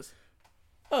Genres.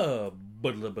 Buddla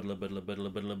buddla buddla buddla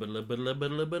buddla buddla buddla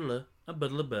buddla buddla a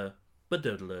buddla buh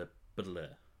buddla buddla.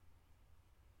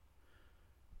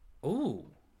 Ooh.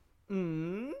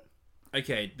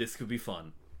 Okay, this could be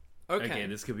fun. Okay.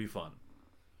 This could be fun.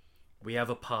 We have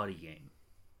a party game.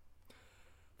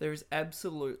 There is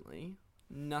absolutely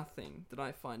nothing that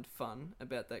I find fun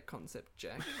about that concept,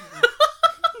 Jack.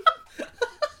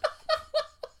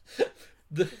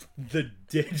 The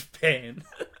deadpan.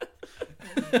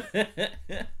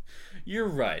 You're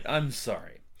right. I'm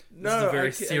sorry. This is No, a very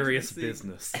I can serious see-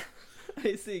 business.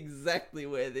 I see exactly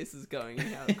where this is going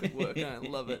and how it could work, and I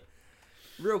love it.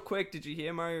 Real quick, did you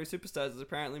hear Mario Superstars is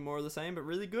apparently more of the same, but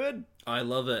really good? I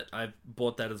love it. I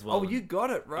bought that as well. Oh, you got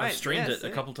it right. I've streamed Yeah, it a see?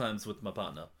 couple times with my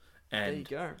partner, There you and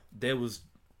go. there was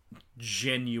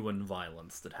genuine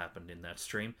violence that happened in that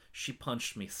stream. She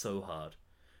punched me so hard.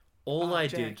 All I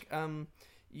Jack, did.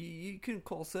 you can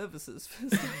call services for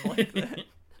stuff like that.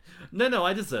 No,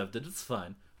 I deserved it. It's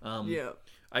fine. Yeah.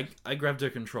 I grabbed her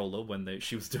controller when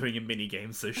she was doing a mini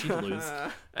game, so she'd lose.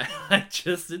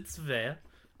 It's fair.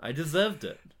 I deserved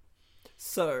it.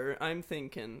 So, I'm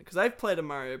thinking, because I've played a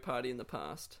Mario Party in the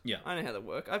past. Yeah. I know how they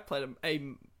work. I've played a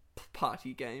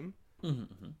party game.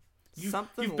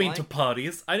 Something You've been like... to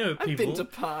parties. I know people. I've been to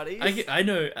parties. I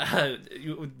know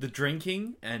the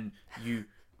drinking and you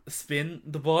spin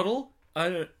the bottle. I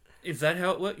don't. Is that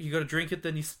how it works? You got to drink it,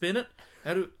 then you spin it.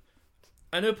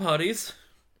 I know parties.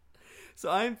 So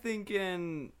I'm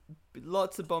thinking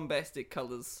lots of bombastic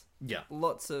colours. Yeah.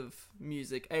 Lots of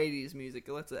music, 80s music,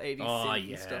 lots of 80s synth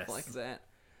and stuff yes. like that.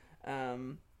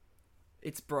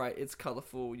 It's bright, it's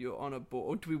colourful, you're on a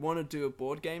board. Do we want to do a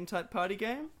board game type party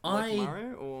game? Like I-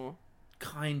 Mario, or...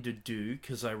 Kind of do,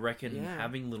 because I reckon Yeah.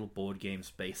 having little board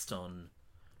games based on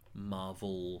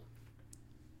Marvel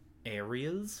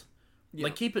areas, Yeah.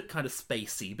 like keep it kind of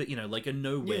spacey, but like a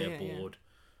nowhere Yeah. board.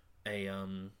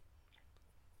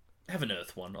 Have an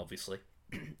Earth one, obviously.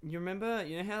 You remember,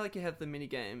 you know how like you have the mini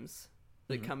games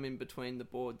that come in between the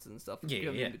boards and stuff. Yeah,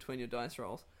 come yeah. in between your dice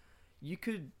rolls. You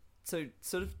could sort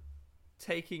of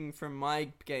taking from my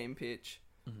game pitch,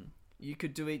 you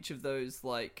could do each of those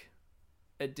like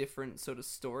a different sort of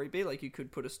story beat. Like you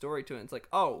could put a story to it. And it's like,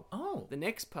 Oh. the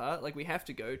next part, like we have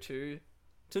to go to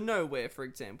nowhere, for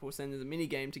example. So then there's a mini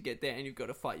game to get there, and you've got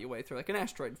to fight your way through like an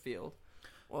asteroid field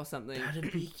or something.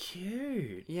 That'd be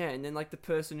cute. Yeah, and then like the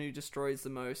person who destroys the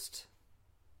most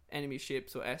enemy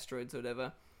ships or asteroids or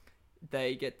whatever,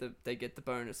 they get the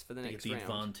bonus for the next The round.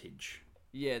 advantage.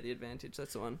 Yeah, the advantage.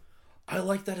 That's the one. I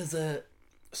like that as a...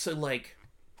 So, like,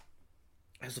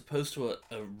 as opposed to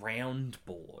a round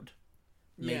board,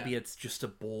 maybe Yeah. it's just a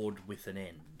board with an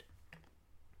end.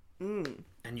 Mm.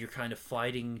 And you're kind of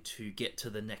fighting to get to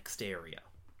the next area.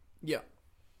 Yeah.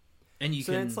 And you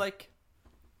So can... then it's like,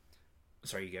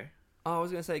 Sorry, you go. I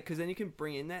was gonna say, because then you can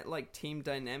bring in that like team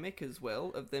dynamic as well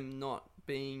of them not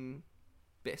being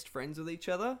best friends with each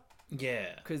other,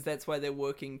 Yeah. because that's why they're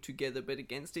working together but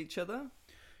against each other.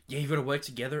 Yeah, you've got to work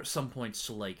together at some points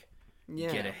to, like,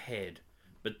 Yeah. get ahead.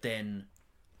 But then...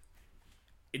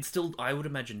 It's still, I would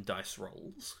imagine, dice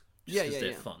rolls. Just Yeah, because yeah, they're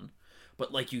yeah. fun.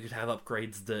 But, like, you could have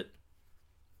upgrades that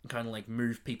kind of, like,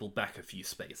 move people back a few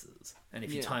spaces. And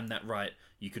if you Yeah. time that right,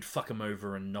 you could fuck them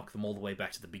over and knock them all the way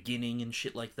back to the beginning and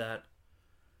shit like that.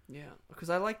 Yeah, because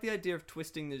I like the idea of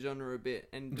twisting the genre a bit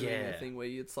and doing Yeah. a thing where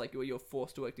it's like where you're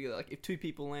forced to work together. Like if two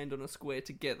people land on a square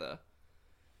together,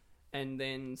 and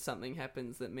then something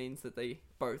happens that means that they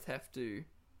both have to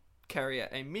carry out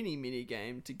a mini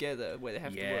game together where they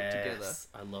have to work together Yes,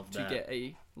 I love to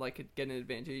that. get an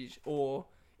advantage, or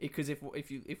because if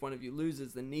one of you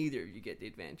loses, then neither of you get the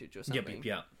advantage or something. Yep,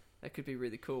 yeah. That could be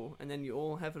really cool. And then you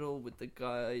all have it all with the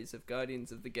guys of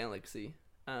Guardians of the Galaxy.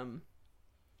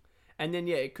 And then,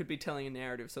 yeah, it could be telling a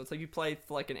narrative. So it's like you play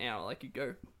for like an hour. Like you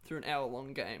go through an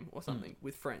hour-long game or something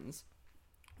with friends.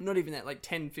 Not even that, like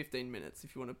 10, 15 minutes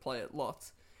if you want to play it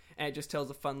lots. And it just tells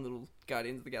a fun little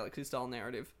Guardians of the Galaxy style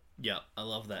narrative. Yeah, I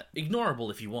love that.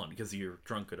 Ignorable if you want, because you're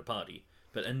drunk at a party.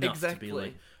 But enough to be Exactly.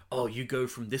 like, oh, you go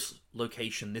from this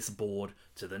location, this board,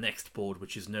 to the next board,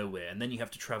 which is nowhere. And then you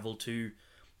have to travel to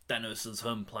Thanos'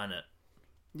 home planet.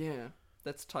 Yeah,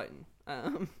 that's Titan.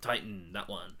 Titan, that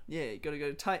one. Yeah, you got to go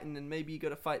to Titan, and maybe you got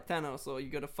to fight Thanos, or you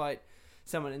got to fight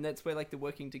someone, and that's where like the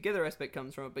working together aspect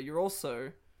comes from. But you're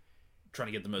also Trying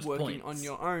to get the most working points. on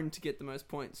your own to get the most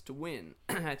points to win.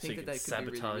 I So think you that can could be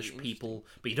really, sabotage really people,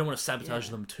 but you don't want to sabotage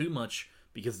Yeah. them too much,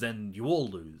 because then you all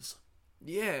lose.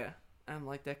 Yeah, I'm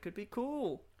like, that could be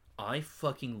cool. I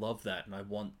fucking love that, and I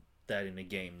want that in a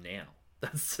game now.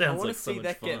 That I sounds want like to so see much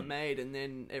that fun. get made, and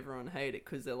then everyone hate it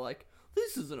because they're like,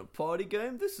 this isn't a party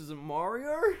game, this isn't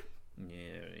Mario.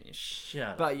 Yeah, shut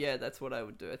up. But yeah, that's what I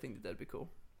would do. I think that'd be cool.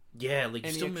 Yeah, like you're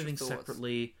Any still extra moving thoughts?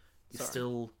 separately. You're Sorry.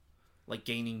 still like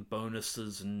gaining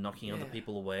bonuses and knocking other Yeah.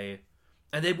 people away.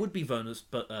 And there would be versus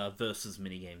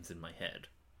minigames in my head.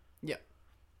 Yeah.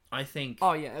 I think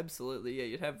Oh yeah, absolutely. Yeah,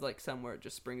 you'd have like somewhere it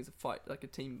just springs a fight, like a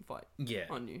team fight yeah.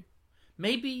 on you.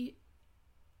 Maybe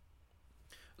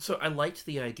so I liked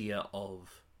the idea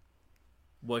of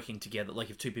working together, like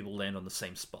if two people land on the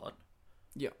same spot,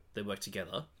 Yeah. they work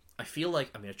together. I feel like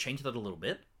I'm going to change that a little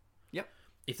bit. Yep.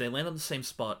 If they land on the same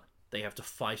spot, they have to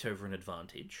fight over an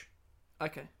advantage.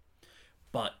 Okay.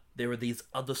 But there are these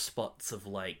other spots of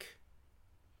like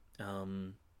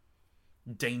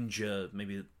danger.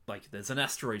 Maybe like there's an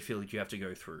asteroid field you have to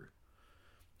go through,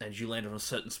 and you land on a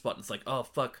certain spot and it's like, oh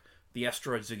fuck, the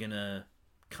asteroids are gonna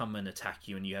come and attack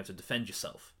you and you have to defend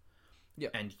yourself. Yeah.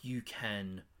 And you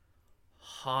can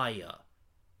hire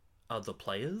other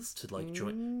players to like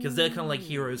join, because they're kind of like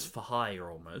heroes for hire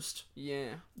almost. Yeah.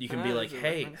 You can be like, that's a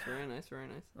hey, reference. Very nice, very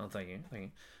nice. oh, thank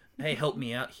you. Hey, help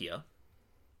me out here.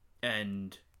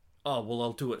 And, oh, well,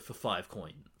 I'll do it for 5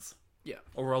 coins. Yeah.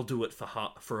 Or I'll do it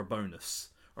for a bonus.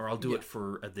 Or I'll do Yeah. it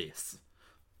for a this.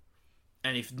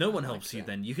 And if no one helps you, that.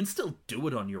 then you can still do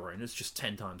it on your own. It's just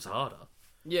 10 times harder.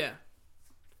 Yeah.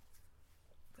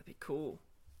 That'd be cool.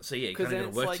 So yeah, you 'Cause kind of then gotta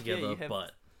it's work like, yeah, together, you have-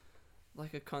 but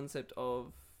Like a concept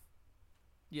of,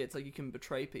 yeah, it's like you can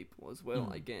betray people as well,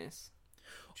 I guess.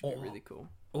 Which would be Or- really cool.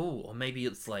 oh, or maybe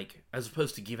it's like, as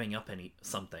opposed to giving up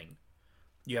something,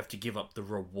 you have to give up the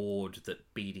reward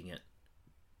that beating it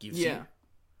gives Yeah. you.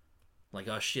 Like,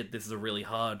 oh shit, this is a really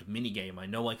hard minigame. I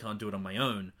know I can't do it on my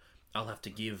own. I'll have to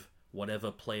give whatever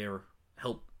player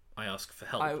help I ask for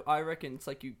help. I reckon it's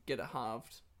like you get a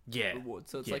halved yeah. reward.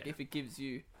 So it's Yeah. like if it gives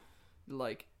you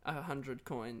like 100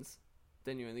 coins,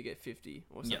 then you only get 50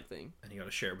 or Yeah. something. And you gotta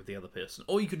share it with the other person.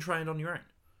 Or you can try it on your own.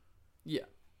 Yeah.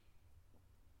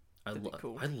 I, That'd be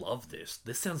cool. I love this.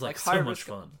 This sounds like Like so high much risk-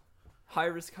 fun. High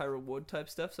risk, high reward type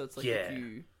stuff. So it's like Yeah. if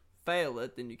you fail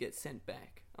it, then you get sent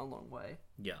back a long way.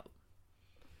 Yeah.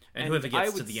 And And whoever I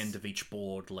gets to would the end of each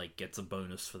board, like, gets a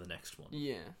bonus for the next one.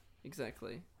 Yeah,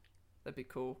 exactly. That'd be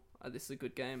cool. This is a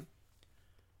good game.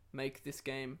 Make this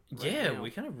game. Right Yeah, now,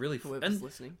 we kind of really... whoever's and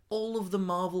listening. all of the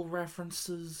Marvel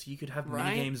references, you could have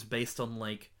Right? minigames based on,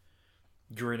 like,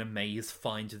 you're in a maze,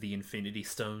 find the Infinity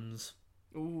Stones.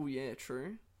 Ooh, yeah,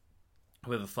 true.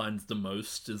 Whoever finds the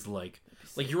most is, like,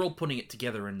 you're all putting it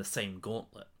together in the same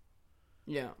gauntlet.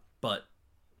 Yeah, But,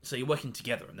 so you're working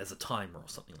together and there's a timer or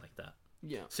something like that.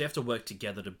 yeah, So you have to work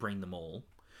together to bring them all,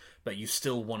 but you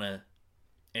still want to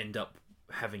end up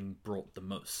having brought the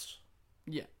most.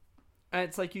 yeah. And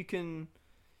it's like you can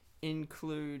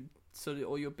include sort of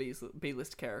all your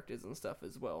B-list characters and stuff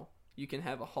as well. You can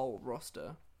have a whole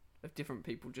roster of different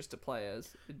people just to play as.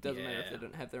 It doesn't matter if Yeah. they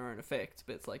don't have their own effects,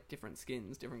 but it's like different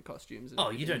skins, different costumes. And Oh,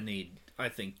 you everything. don't need... I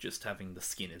think just having the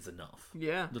skin is enough.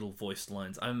 Yeah, Little voiced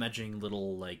lines. I'm imagining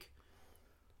little, like...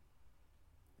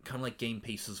 kind of like game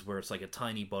pieces where it's like a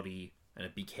tiny body and a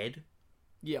big head.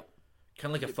 yeah,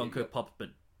 Kind of like a Yep, yep, Funko yep. Pop, but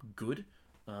good.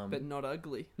 but not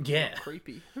ugly. Yeah. Not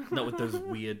creepy. Not with those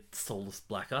weird, soulless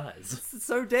black eyes. It's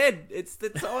so dead. It's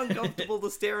so uncomfortable to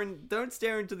stare in. Don't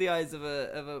stare into the eyes of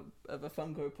a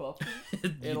Funko Pop.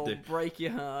 You It'll do. break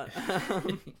your heart.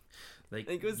 They I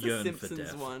think it was the yearn for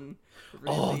Simpsons death. one.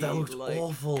 Oh, that Really, looked like,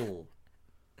 awful.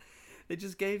 It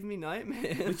just gave me We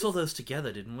nightmares. saw those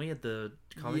together, didn't we, at the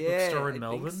comic yeah, book store in I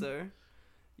Melbourne? think so.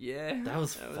 Yeah, That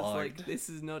was I was like, fucked. this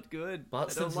is not good. Bart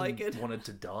I don't Simpson like it. wanted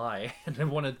to die, and I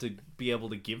wanted to be able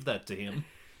to give that to him.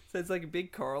 So it's like a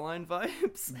big Coraline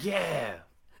vibes. Yeah!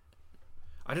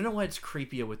 I don't know why it's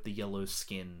creepier with the yellow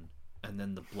skin and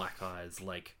then the black eyes.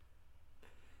 Like,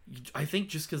 I think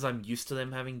just because I'm used to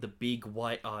them having the big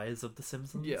white eyes of The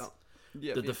Simpsons. Yeah.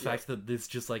 Yeah, The fact that there's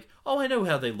just like, oh, I know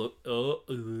how they look.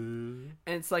 and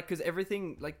it's like because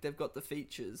everything like they've got the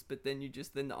features, but then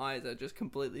then the eyes are just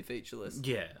completely featureless,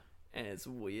 Yeah. and it's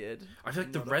weird. I feel like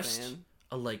I'm the not a rest fan.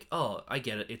 are like, oh, I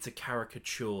get it. It's a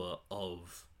caricature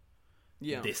of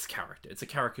Yeah, this character. It's a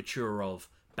caricature of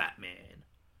Batman.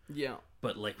 yeah.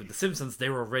 But like with The Simpsons, they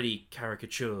were already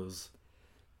caricatures.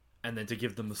 And then to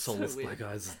give them soulless weird.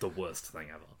 black eyes is the worst thing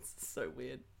ever. It's so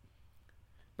weird.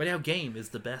 But our game is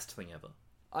the best thing ever.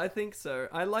 I think so.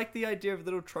 I like the idea of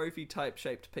little trophy type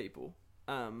shaped people.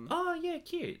 Oh, yeah,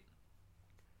 cute.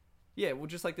 Yeah, well,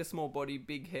 just like the small body,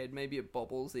 big head. Maybe it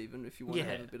bobbles even if you want to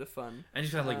Yeah. have a bit of fun. And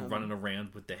just kind of like running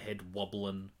around with the head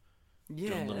wobbling, Yeah,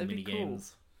 doing little that'd mini be cool.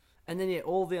 games. And then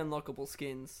all the unlockable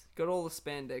skins. Got all the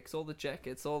spandex, all the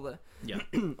jackets, all the Yeah.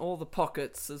 all the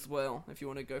pockets as well. If you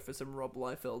want to go for some Rob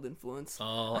Liefeld influence.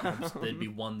 Oh, there'd be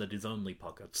one that is only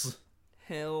pockets.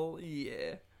 Hell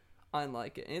yeah. I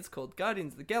like it. And it's called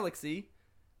Guardians of the Galaxy,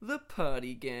 the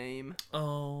party game.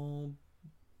 Oh,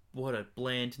 what a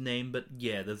bland name, but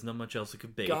yeah, there's not much else it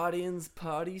could be. Guardians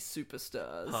Party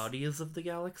Superstars. Parties of the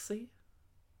Galaxy?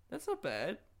 That's not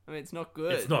bad. I mean, it's not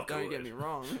good. It's not Don't get good. me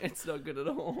wrong. It's not good at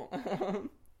all.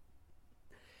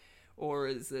 Or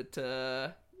is it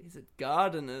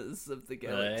Gardeners of the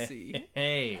Galaxy?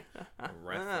 Hey, a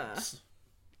reference.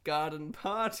 Garden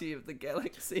Party of the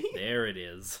Galaxy. There it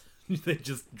is. They're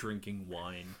just drinking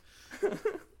wine.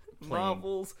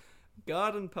 Marvel's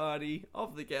Garden Party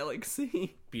of the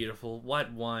Galaxy. Beautiful.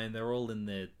 White wine. They're all in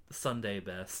their Sunday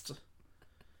best.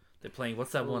 They're playing,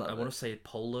 what's that one? Love I want it. to say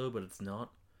polo, but it's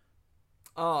not.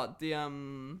 Oh, the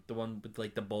The one with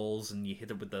like the balls and you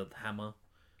hit it with the hammer.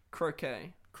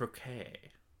 croquet. Croquet.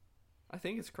 I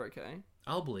think it's croquet.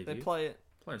 I'll believe They you. play it.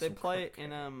 Playing They some play it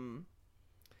croquet.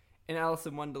 in Alice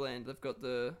in Wonderland. They've got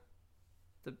the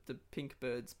pink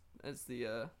birds as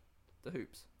the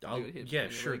hoops. I'll, You hit yeah, on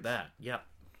your sure, legs. that. Yeah.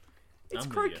 It's I'm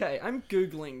with you. croquet. I'm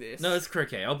googling this. No, it's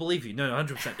croquet. I'll believe you. No,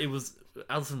 100%. It was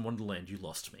Alice in Wonderland. You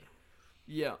lost me.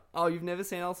 Yeah. Oh, you've never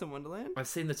seen Alice in Wonderland? I've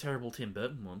seen the terrible Tim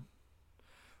Burton one.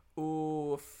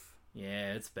 Oof.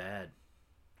 Yeah, it's bad.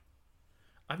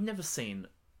 I've never seen...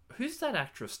 Who's that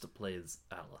actress that plays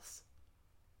Alice?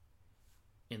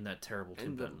 In that terrible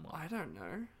Tim Burton one. I don't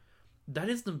know. That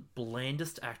is the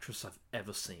blandest actress I've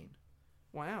ever seen.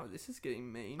 Wow, this is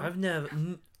getting mean. I've never...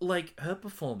 Like, her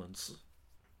performance...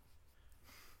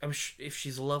 if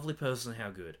she's a lovely person, how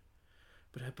good.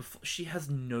 But she has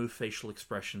no facial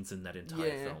expressions in that entire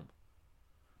Yeah. film.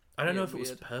 I don't Yeah, know if it was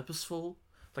weird. purposeful.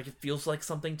 Like, it feels like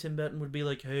something Tim Burton would be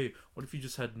like, hey, what if you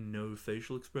just had no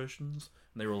facial expressions?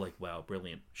 And they were like, wow,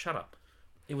 brilliant. Shut up.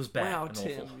 It was bad Wow, and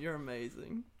Tim, awful. you're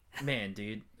amazing. Man,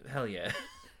 dude. Hell yeah.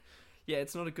 Yeah,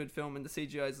 it's not a good film, and the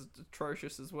CGI is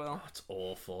atrocious as well. Oh, it's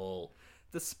awful.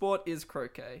 The sport is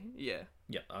croquet. Yeah.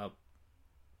 Yeah,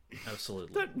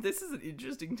 absolutely. This is an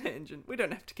interesting tangent. We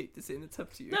don't have to keep this in. It's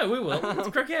up to you. No, we will. It's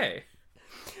croquet.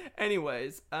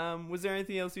 Anyways, was there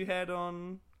anything else you had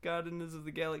on Gardeners of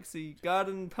the Galaxy?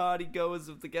 Garden Party Goers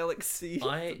of the Galaxy.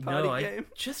 The party game?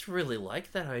 I just really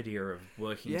like that idea of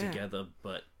working Yeah. together,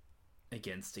 but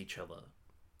against each other.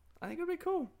 I think it'd be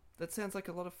cool. That sounds like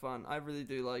a lot of fun. I really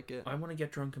do like it. I want to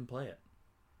get drunk and play it.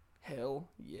 Hell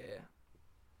yeah.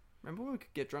 Remember when we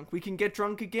could get drunk? We can get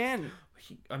drunk again.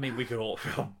 I mean, we could all...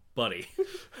 Oh, buddy.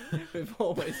 We've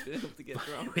always been able to get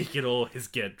drunk. We could always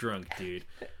get drunk, dude.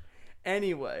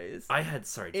 Anyways. I had...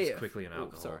 Sorry, just quickly on Oh,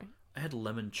 alcohol. sorry. I had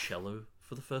limoncello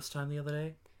for the first time the other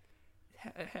day.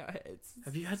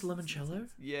 Have you had limoncello?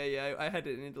 Yeah, I had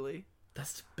it in Italy.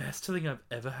 That's the best thing I've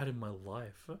ever had in my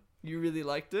life. You really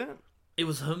liked it? It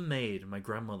was homemade. My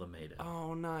grandmother made it.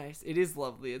 Oh, nice. It is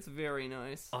lovely. It's very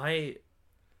nice. I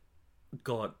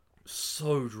got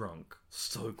so drunk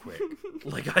so quick.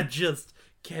 Like, I just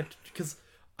kept... Because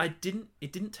it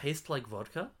didn't taste like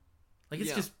vodka. Like, it's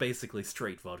Yeah. just basically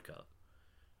straight vodka.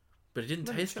 But it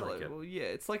didn't taste Limoncello, like it. Well, yeah,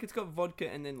 it's like it's got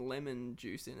vodka and then lemon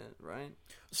juice in it, right?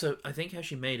 So, I think how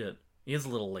she made it... Here's a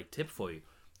little, like, tip for you.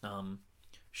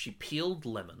 She peeled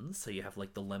lemons, so you have,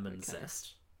 like, the lemon Okay.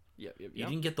 zest. Yep. You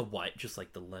didn't get the white, just,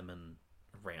 like, the lemon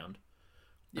round.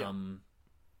 Yeah.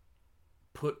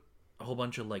 Put a whole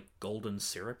bunch of, like, golden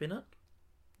syrup in it.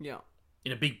 Yeah.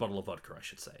 In a big bottle of vodka, I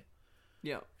should say.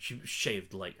 Yeah. She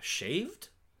shaved, like, shaved?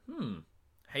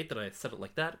 Hate that I said it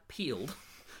like that. Peeled.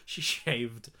 She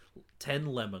shaved 10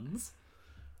 lemons.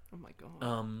 Oh my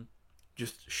god.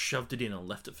 Just shoved it in and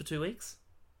left it for 2 weeks.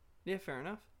 Yeah, fair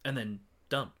enough. And then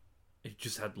done. It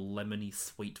just had lemony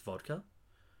sweet vodka.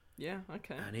 Yeah,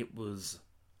 okay. And it was...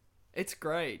 It's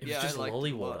great. It was Yeah, just I liked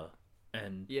lolly it a lot. water.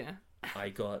 And Yeah.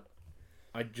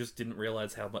 I just didn't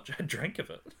realise how much I drank of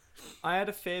it. I had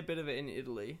a fair bit of it in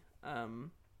Italy. Oh,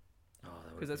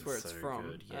 that Because that's where it's from.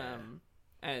 Good, yeah.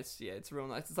 And it's real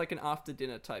nice. It's like an after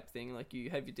dinner type thing. Like you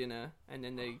have your dinner and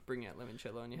then they bring out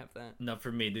limoncello and you have that. Not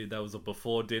for me, dude. That was a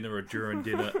before dinner, a during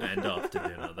dinner, and after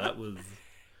dinner. That was...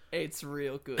 It's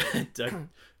real good.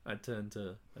 I turned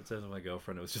to my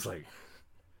girlfriend. It was just like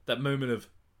that moment of,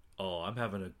 oh, I'm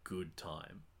having a good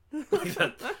time. Like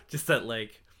that, just that,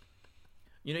 like,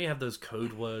 you know, you have those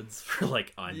code words for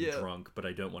like I'm Yeah. drunk, but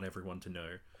I don't want everyone to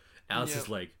know. Alice Yep. is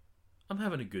like, I'm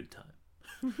having a good time.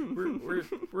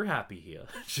 we're happy here.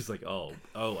 She's like, oh,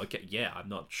 okay, yeah. I'm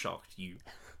not shocked. You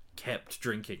kept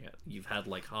drinking it. You've had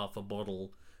like half a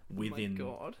bottle within Oh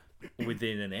my god.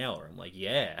 within an hour. I'm like,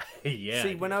 yeah.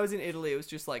 See, when I was in Italy, it was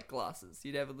just like glasses.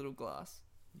 You'd have a little glass.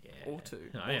 yeah, Or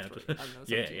two. I or am. three. I don't know,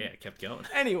 it's up Yeah, to you. yeah, kept going.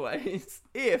 Anyways,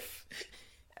 if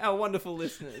our wonderful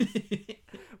listeners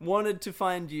wanted to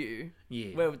find you,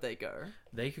 Yeah. where would they go?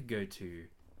 They could go to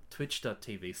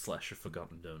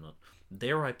twitch.tv/aforgottendonut.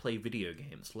 There I play video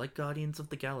games like Guardians of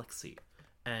the Galaxy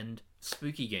and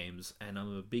spooky games, and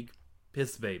I'm a big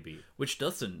piss baby. Which,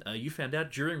 Dustin, you found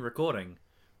out during recording,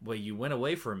 where you went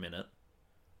away for a minute,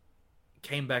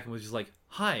 came back and was just like,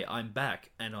 hi, I'm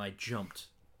back, and I jumped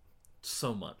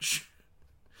so much.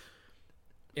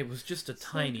 It was just a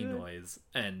tiny good. noise,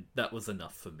 and that was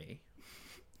enough for me.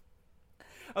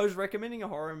 I was recommending a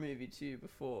horror movie to you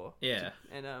before. Yeah.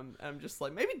 And I'm just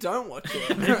like, maybe don't watch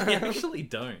it. Maybe I actually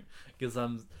don't, because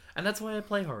and that's why I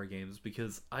play horror games,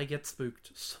 because I get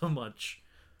spooked so much.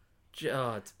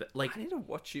 It's like, I need to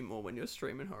watch you more when you're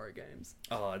streaming horror games.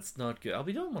 oh, it's not good. I'll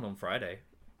be doing one on Friday.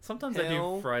 Sometimes I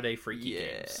Hell do Friday freaky yeah.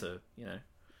 games, so you know.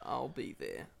 I'll be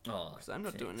there. Oh, Because I'm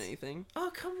not doing thanks. anything.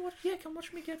 Oh, come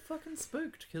watch me get fucking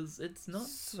spooked, because it's not.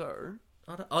 So,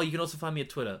 Oh, you can also find me at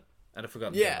Twitter at a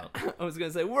forgotten yeah. donut. I was going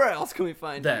to say, where else can we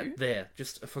find you? There,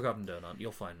 just a forgotten donut.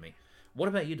 You'll find me. What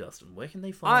about you, Dustin? Where can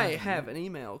they find? I you? have an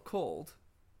email called,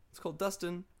 it's called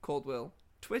Dustin Caldwell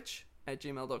Twitch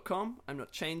 @gmail.com. I'm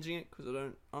not changing it because I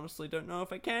honestly don't know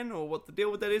if I can or what the deal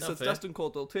with that is. No, So it's fair. Dustin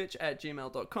Caldwell Twitch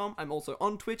 @gmail.com. I'm also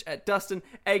on Twitch @Dustin,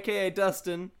 aka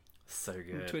Dustin, So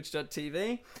good.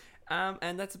 twitch.tv.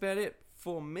 And that's about it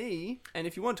for me. And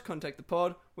if you want to contact the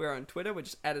pod, we're on Twitter. We're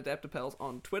just @AdapterPals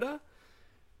on Twitter.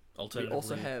 We Alternatively,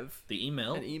 also have the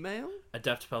email. an email.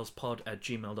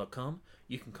 adaptpalspod@gmail.com.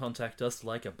 You can contact us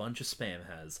like a bunch of spam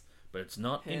has, but it's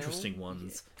not Hell interesting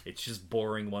ones. It's just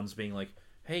boring ones being like,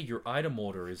 hey, your item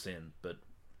order is in, but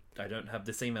I don't have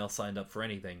this email signed up for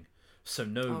anything. So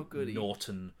no Oh, goody.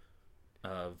 Norton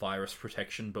virus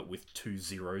protection, but with 2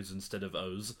 zeros instead of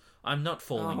O's. I'm not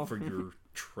falling Oh. for your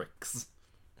tricks.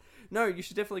 No, you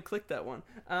should definitely click that one.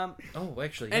 Oh,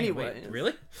 actually, hey, Anyways. wait,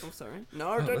 really? Oh, sorry.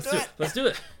 No, Oh, don't let's do do it. it. Let's do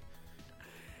it.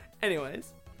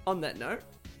 Anyways, on that note,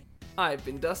 I've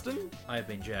been Dustin. I've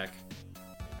been Jack.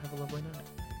 Have a lovely night.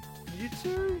 You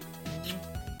too. That's all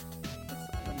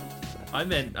I meant to say. I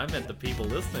meant the people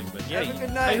listening, but yeah. Have a good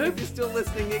I night. hope If you're still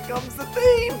listening, here comes the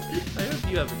theme.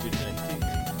 you have a good night too.